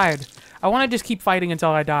decide. I want to just keep fighting until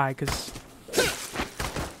I die, because...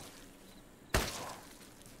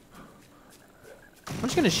 I'm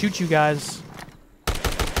just going to shoot you guys.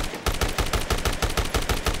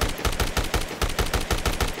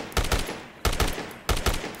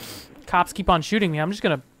 Cops keep on shooting me. I'm just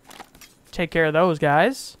going to take care of those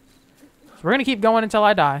guys. So we're going to keep going until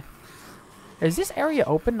I die. Is this area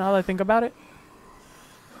open now that I think about it?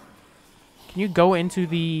 Can you go into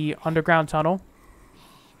the underground tunnel?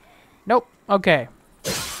 Nope. Okay.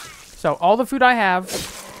 So all the food I have,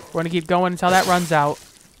 we're going to keep going until that runs out.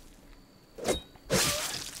 And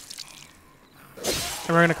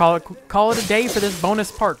we're going to call it a day for this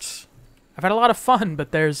bonus parts. I've had a lot of fun,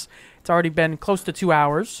 but it's already been close to 2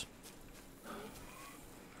 hours.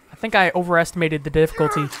 I think I overestimated the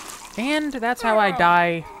difficulty. And that's how I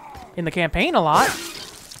die in the campaign a lot.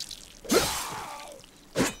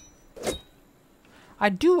 I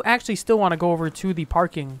do actually still want to go over to the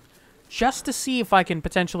parking just to see if I can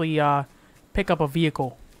potentially pick up a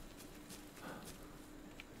vehicle.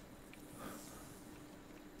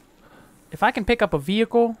 If I can pick up a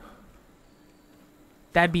vehicle,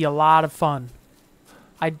 that'd be a lot of fun.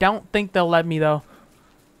 I don't think they'll let me, though.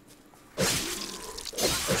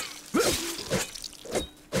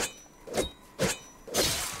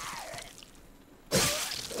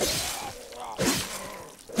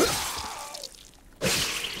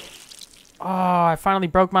 Oh, I finally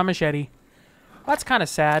broke my machete. Well, that's kind of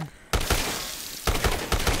sad.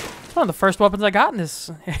 It's one of the first weapons I got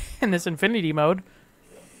in this Infinity mode.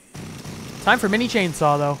 Time for mini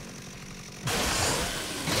chainsaw, though.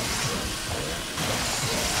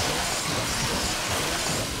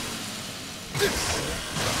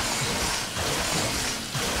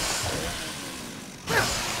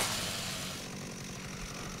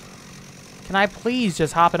 Can I please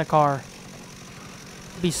just hop in a car?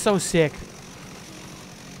 It'd be so sick.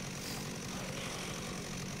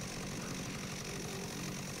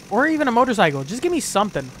 Or even a motorcycle. Just give me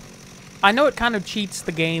something. I know it kind of cheats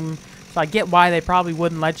the game, so I get why they probably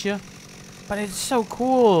wouldn't let you. But it's so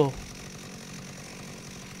cool.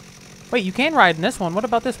 Wait, you can ride in this one. What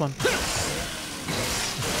about this one?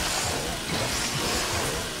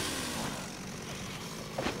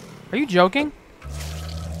 Are you joking?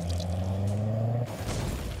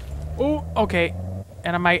 Oh, Okay,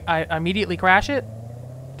 and I immediately crash it?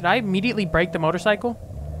 Did I immediately break the motorcycle?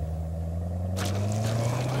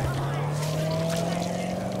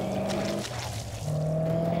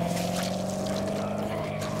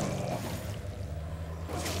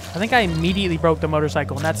 I think I immediately broke the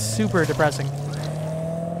motorcycle, and that's super depressing.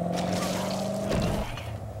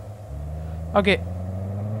 Okay.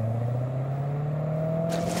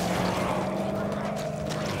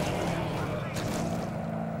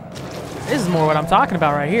 This is more what I'm talking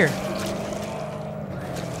about right here.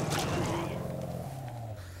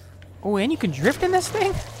 Oh, and you can drift in this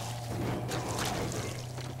thing?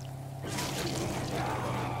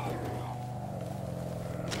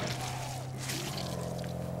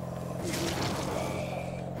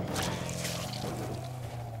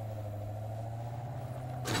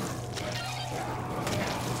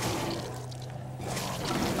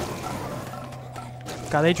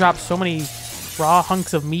 God, they drop so many raw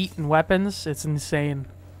hunks of meat and weapons. It's insane.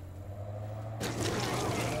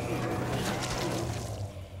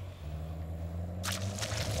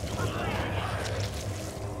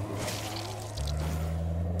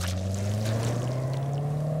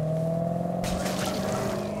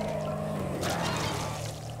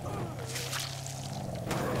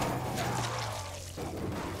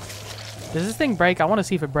 Does this thing break? I want to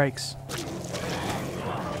see if it breaks.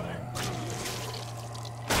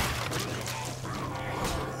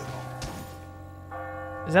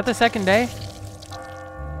 Is that the second day?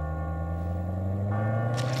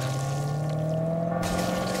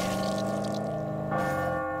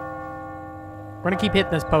 We're gonna keep hitting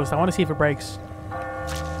this post. I want to see if it breaks.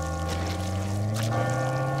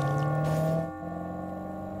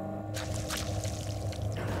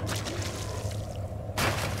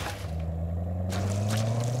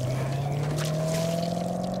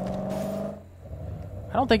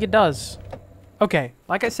 I don't think it does. Okay,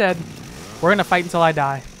 like I said, we're gonna fight until I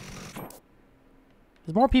die.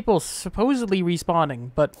 There's more people supposedly respawning,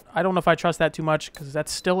 but I don't know if I trust that too much, because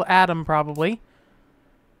that's still Adam, probably.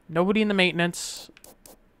 Nobody in the maintenance.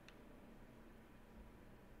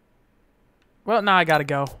 Well, now I gotta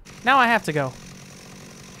go. Now I have to go.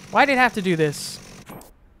 Why did it have to do this?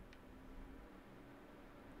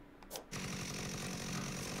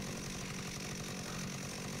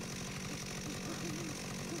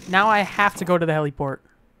 Now I have to go to the heliport.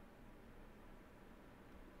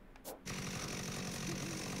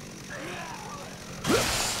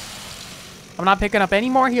 I'm not picking up any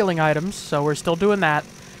more healing items, so we're still doing that.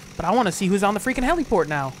 But I want to see who's on the freaking heliport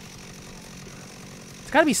now.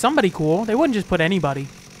 It's got to be somebody cool. They wouldn't just put anybody.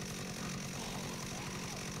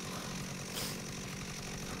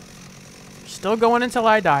 Still going until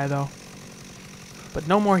I die, though. But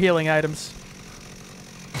no more healing items.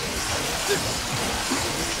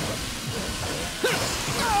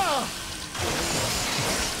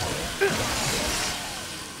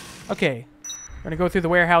 Okay. We're gonna go through the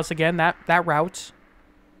warehouse again, that route.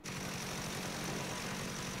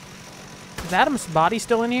 Is Adam's body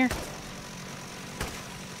still in here?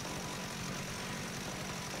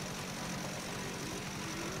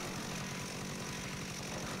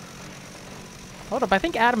 Hold up, I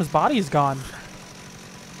think Adam's body is gone.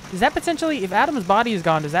 Does that potentially, if Adam's body is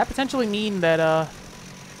gone, does that potentially mean that,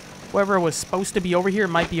 whoever was supposed to be over here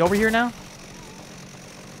might be over here now?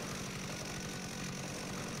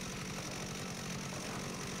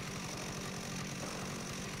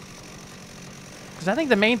 Because I think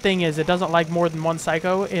the main thing is it doesn't like more than one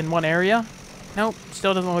psycho in one area. Nope,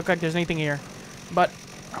 still doesn't look like there's anything here. But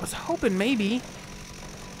I was hoping maybe.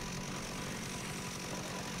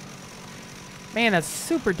 Man, that's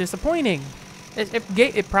super disappointing.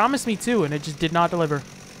 It promised me too, and it just did not deliver.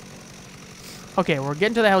 Okay, we're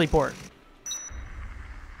getting to the heliport.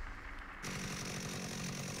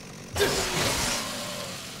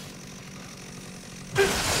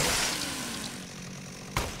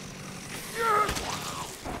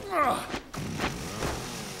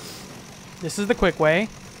 This is the quick way.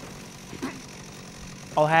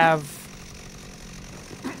 I'll have...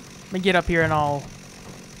 Let me get up here and I'll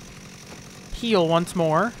heal once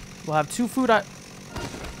more. We'll have 2 food...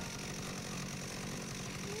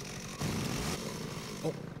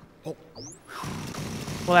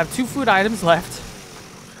 We'll have 2 food items left.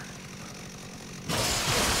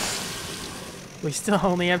 We still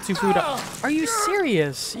only have 2 food... Are you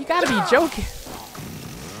serious? You gotta be joking.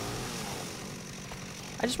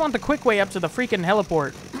 I just want the quick way up to the freaking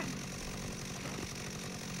heliport.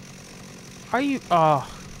 Are you... Oh.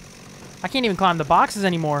 I can't even climb the boxes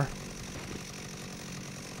anymore.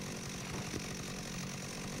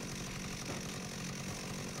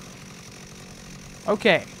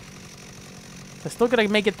 Okay. I'm still gonna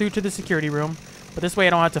make it through to the security room, but this way I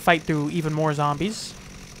don't have to fight through even more zombies.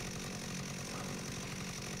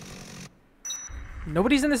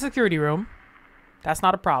 Nobody's in the security room. That's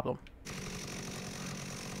not a problem.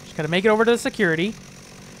 Just gotta make it over to the security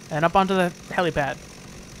and up onto the helipad.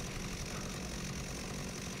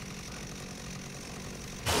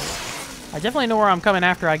 I definitely know where I'm coming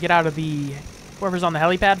after I get out of the whoever's on the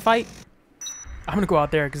helipad fight. I'm gonna go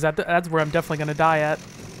out there because that's where I'm definitely gonna die at.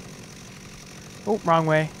 Oh, wrong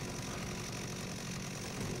way.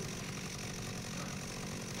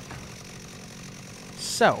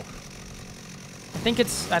 So, I think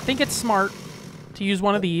it's smart to use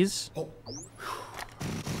one of these.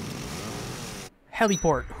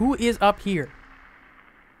 Heliport. Who is up here?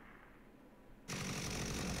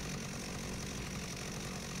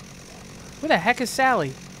 Who the heck is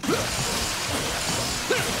Sally?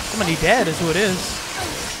 Somebody dead is who it is.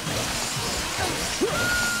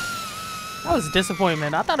 That was a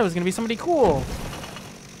disappointment. I thought it was going to be somebody cool.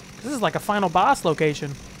 This is like a final boss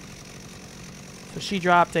location. So she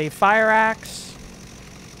dropped a fire axe.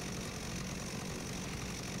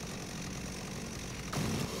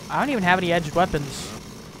 I don't even have any edged weapons.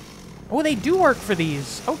 Oh, they do work for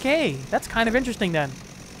these. Okay, that's kind of interesting then.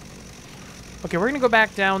 Okay, we're going to go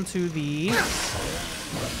back down to the...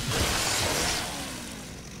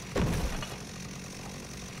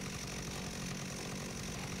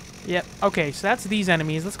 Yep, okay, so that's these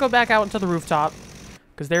enemies. Let's go back out into the rooftop,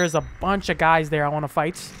 because there's a bunch of guys there I want to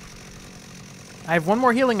fight. I have one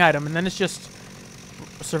more healing item, and then it's just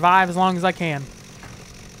survive as long as I can.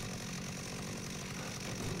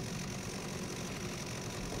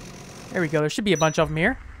 There we go. There should be a bunch of them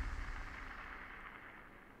here.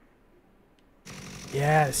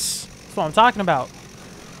 Yes. That's what I'm talking about.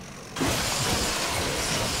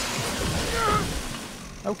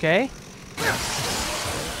 Okay.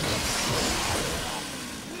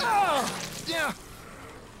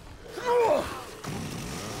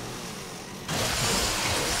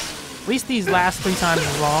 At least these last 3 times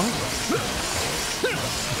as long.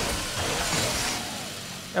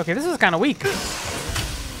 Okay, this is kind of weak.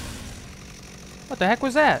 What the heck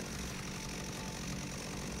was that?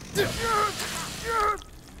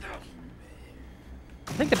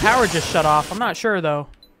 I think the power just shut off. I'm not sure, though.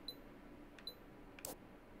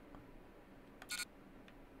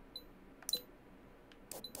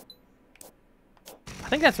 I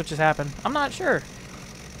think that's what just happened. I'm not sure.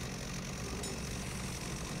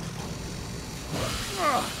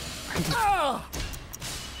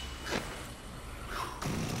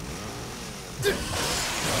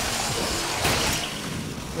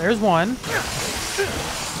 There's one.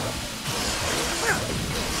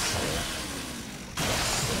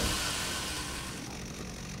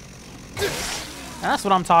 That's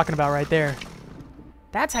what I'm talking about right there.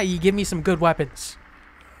 That's how you give me some good weapons.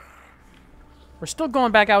 We're still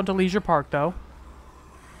going back out to Leisure Park, though.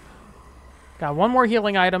 Got one more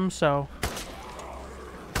healing item, so...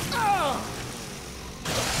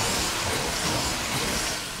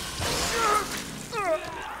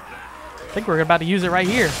 I think we're about to use it right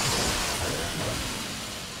here.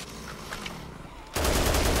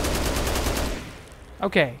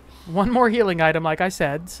 Okay, one more healing item, like I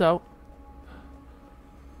said, so...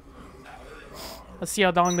 Let's see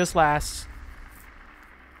how long this lasts.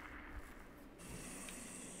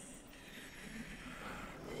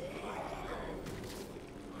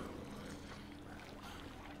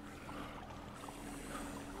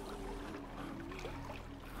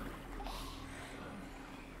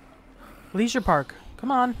 Leisure Park, come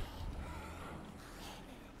on.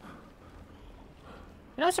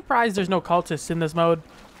 You know, I'm surprised there's no cultists in this mode.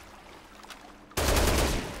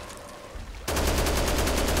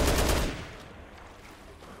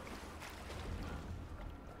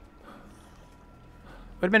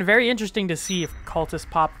 Would have been very interesting to see if cultists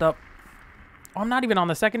popped up. Oh, I'm not even on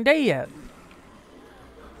the second day yet.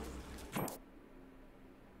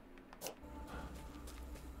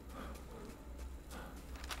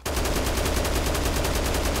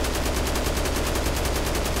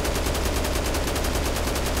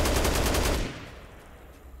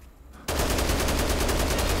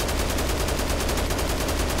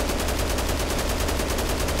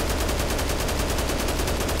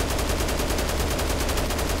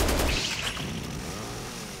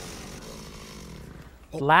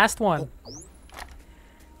 Last one.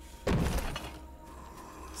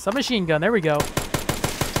 Submachine gun, there we go.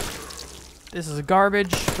 This is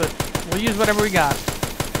garbage, but we'll use whatever we got.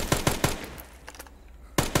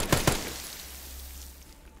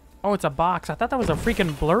 Oh, it's a box. I thought that was a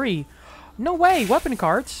freaking blurry. No way, weapon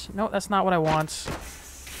carts. No, that's not what I want.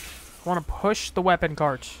 I want to push the weapon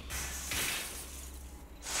carts.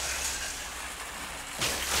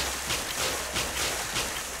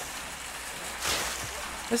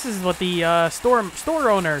 This is what the store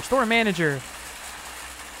owner, store manager.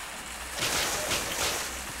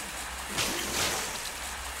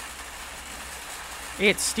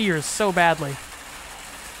 It steers so badly.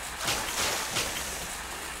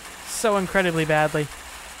 So incredibly badly.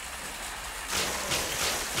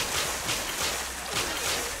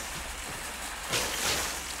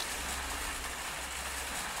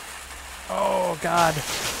 Oh, God.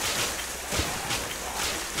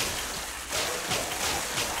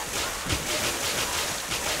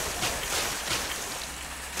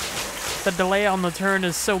 The delay on the turn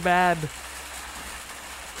is so bad.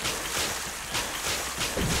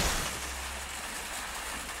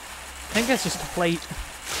 I think that's just a plate.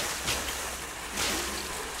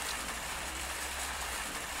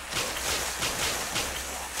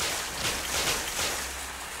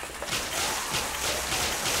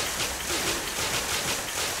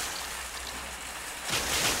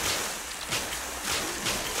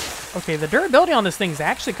 Okay, the durability on this thing is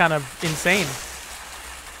actually kind of insane.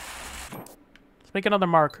 Let's make another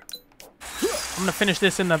mark. I'm gonna finish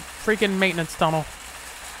this in the freaking maintenance tunnel.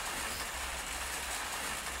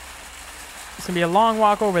 It's gonna be a long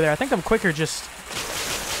walk over there. I think I'm quicker just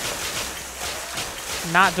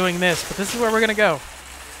not doing this, but this is where we're gonna go.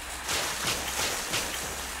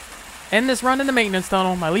 End this run in the maintenance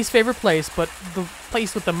tunnel, my least favorite place, but the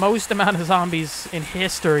place with the most amount of zombies in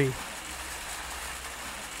history.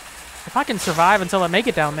 If I can survive until I make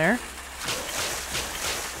it down there.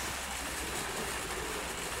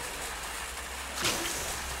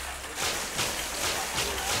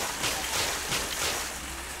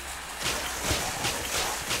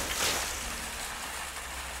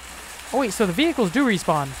 Oh wait, so the vehicles do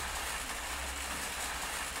respawn.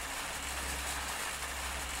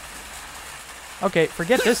 Okay,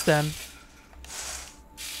 forget this then.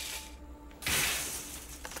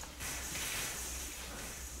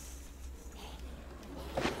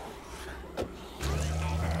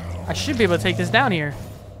 I should be able to take this down here.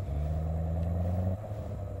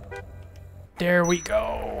 There we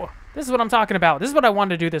go. This is what I'm talking about. This is what I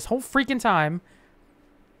wanted to do this whole freaking time.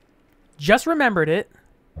 Just remembered it.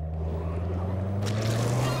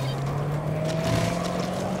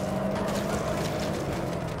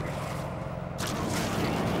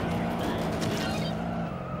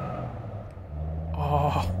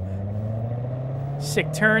 Oh.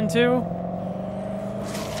 Sick turn too.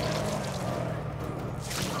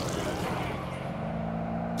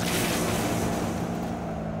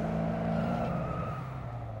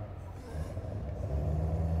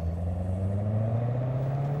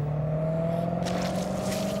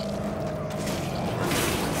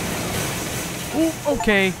 Ooh,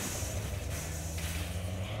 okay.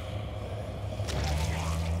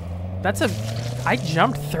 That's a... I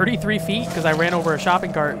jumped 33 feet because I ran over a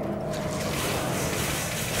shopping cart.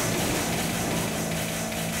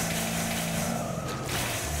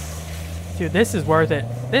 Dude, this is worth it.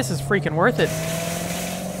 This is freaking worth it.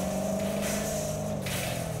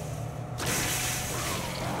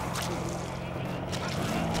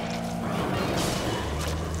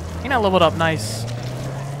 Ain't I leveled up nice.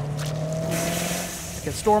 I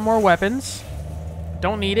can store more weapons.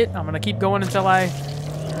 Don't need it. I'm gonna keep going until I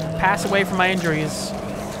pass away from my injuries.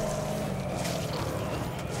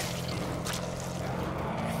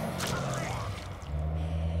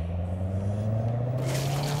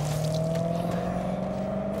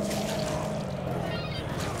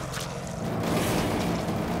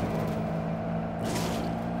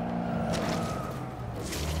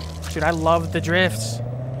 Dude, I love the drifts.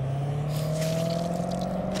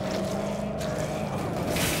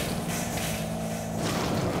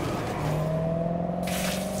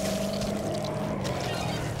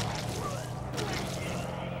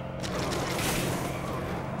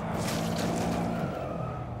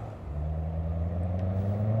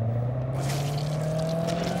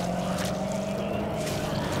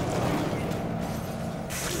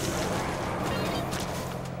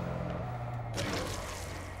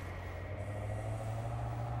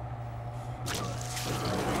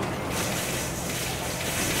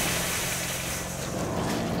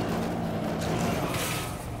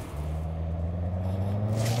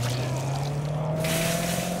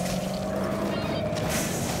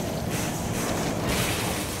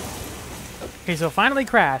 Okay, so finally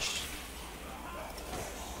crashed.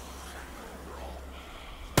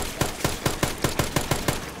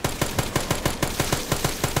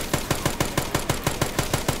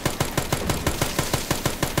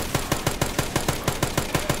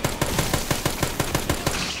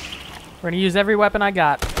 We're gonna use every weapon I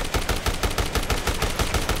got.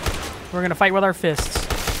 We're gonna fight with our fists.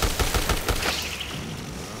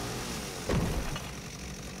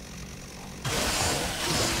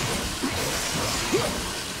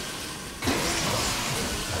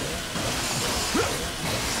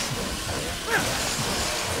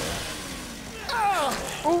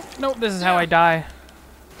 Nope, this is how I die.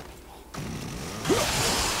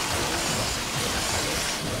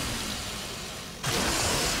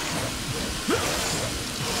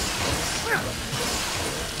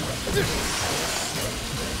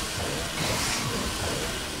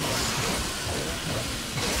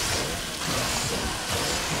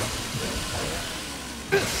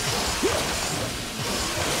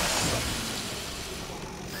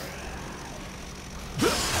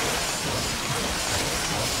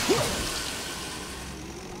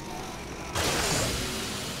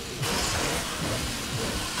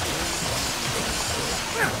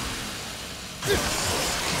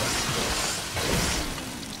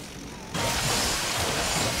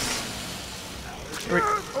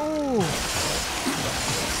 Oh!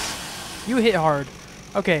 You hit hard.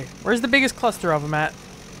 Okay, where's the biggest cluster of them at?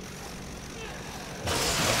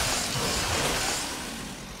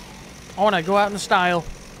 I want to go out in style.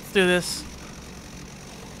 Let's do this.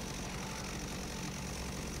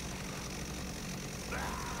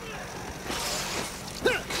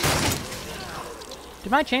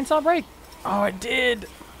 Did my chainsaw break? Oh, it did.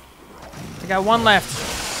 I got one left.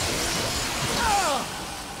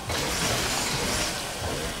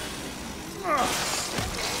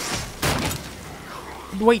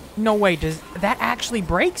 Wait, no way. Does that actually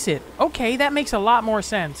breaks it? Okay, that makes a lot more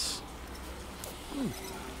sense.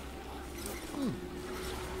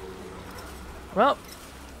 Well.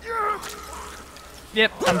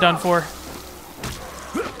 Yep, I'm done for.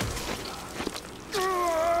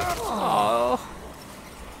 Oh.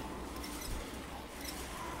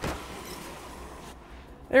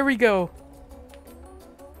 There we go.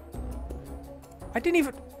 I didn't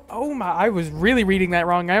even... Oh my, I was really reading that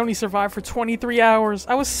wrong. I only survived for 23 hours.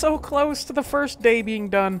 I was so close to the first day being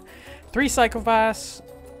done. 3 psychopaths,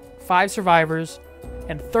 5 survivors,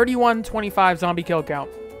 and 3125 zombie kill count.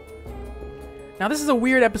 Now this is a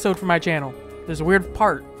weird episode for my channel. There's a weird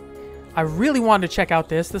part. I really wanted to check out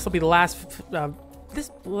this. This will be the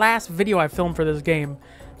last video I filmed for this game.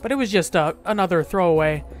 But it was just another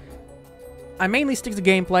throwaway. I mainly stick to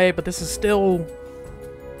gameplay, but this is still...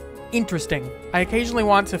 interesting. I occasionally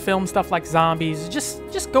want to film stuff like zombies.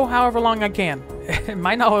 Just go however long I can. It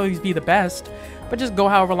might not always be the best, but just go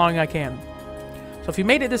however long I can. So if you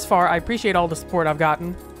made it this far, I appreciate all the support I've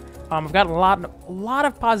gotten. I've gotten a lot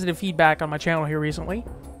of positive feedback on my channel here recently,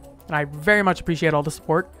 and I very much appreciate all the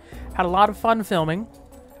support. Had a lot of fun filming.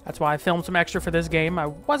 That's why I filmed some extra for this game. I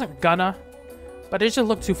wasn't gonna, but it just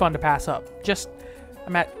looked too fun to pass up.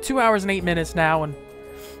 I'm at 2 hours and 8 minutes now, and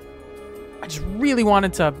I just really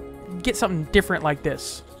wanted to get something different like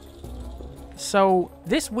this. So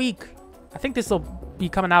this week, I think this will be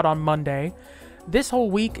coming out on Monday. This whole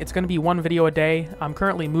week, it's going to be 1 video a day. I'm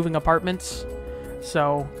currently moving apartments,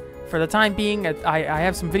 so for the time being, I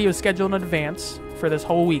have some videos scheduled in advance for this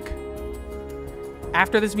whole week.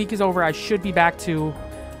 After this week is over, I should be back to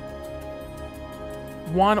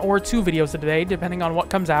 1 or 2 videos a day, depending on what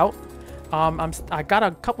comes out. I got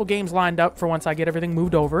a couple games lined up for once I get everything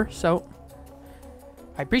moved over, so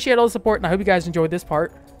I appreciate all the support, and I hope you guys enjoyed this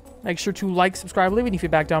part. Make sure to like, subscribe, leave any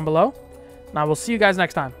feedback down below, and I will see you guys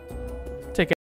next time.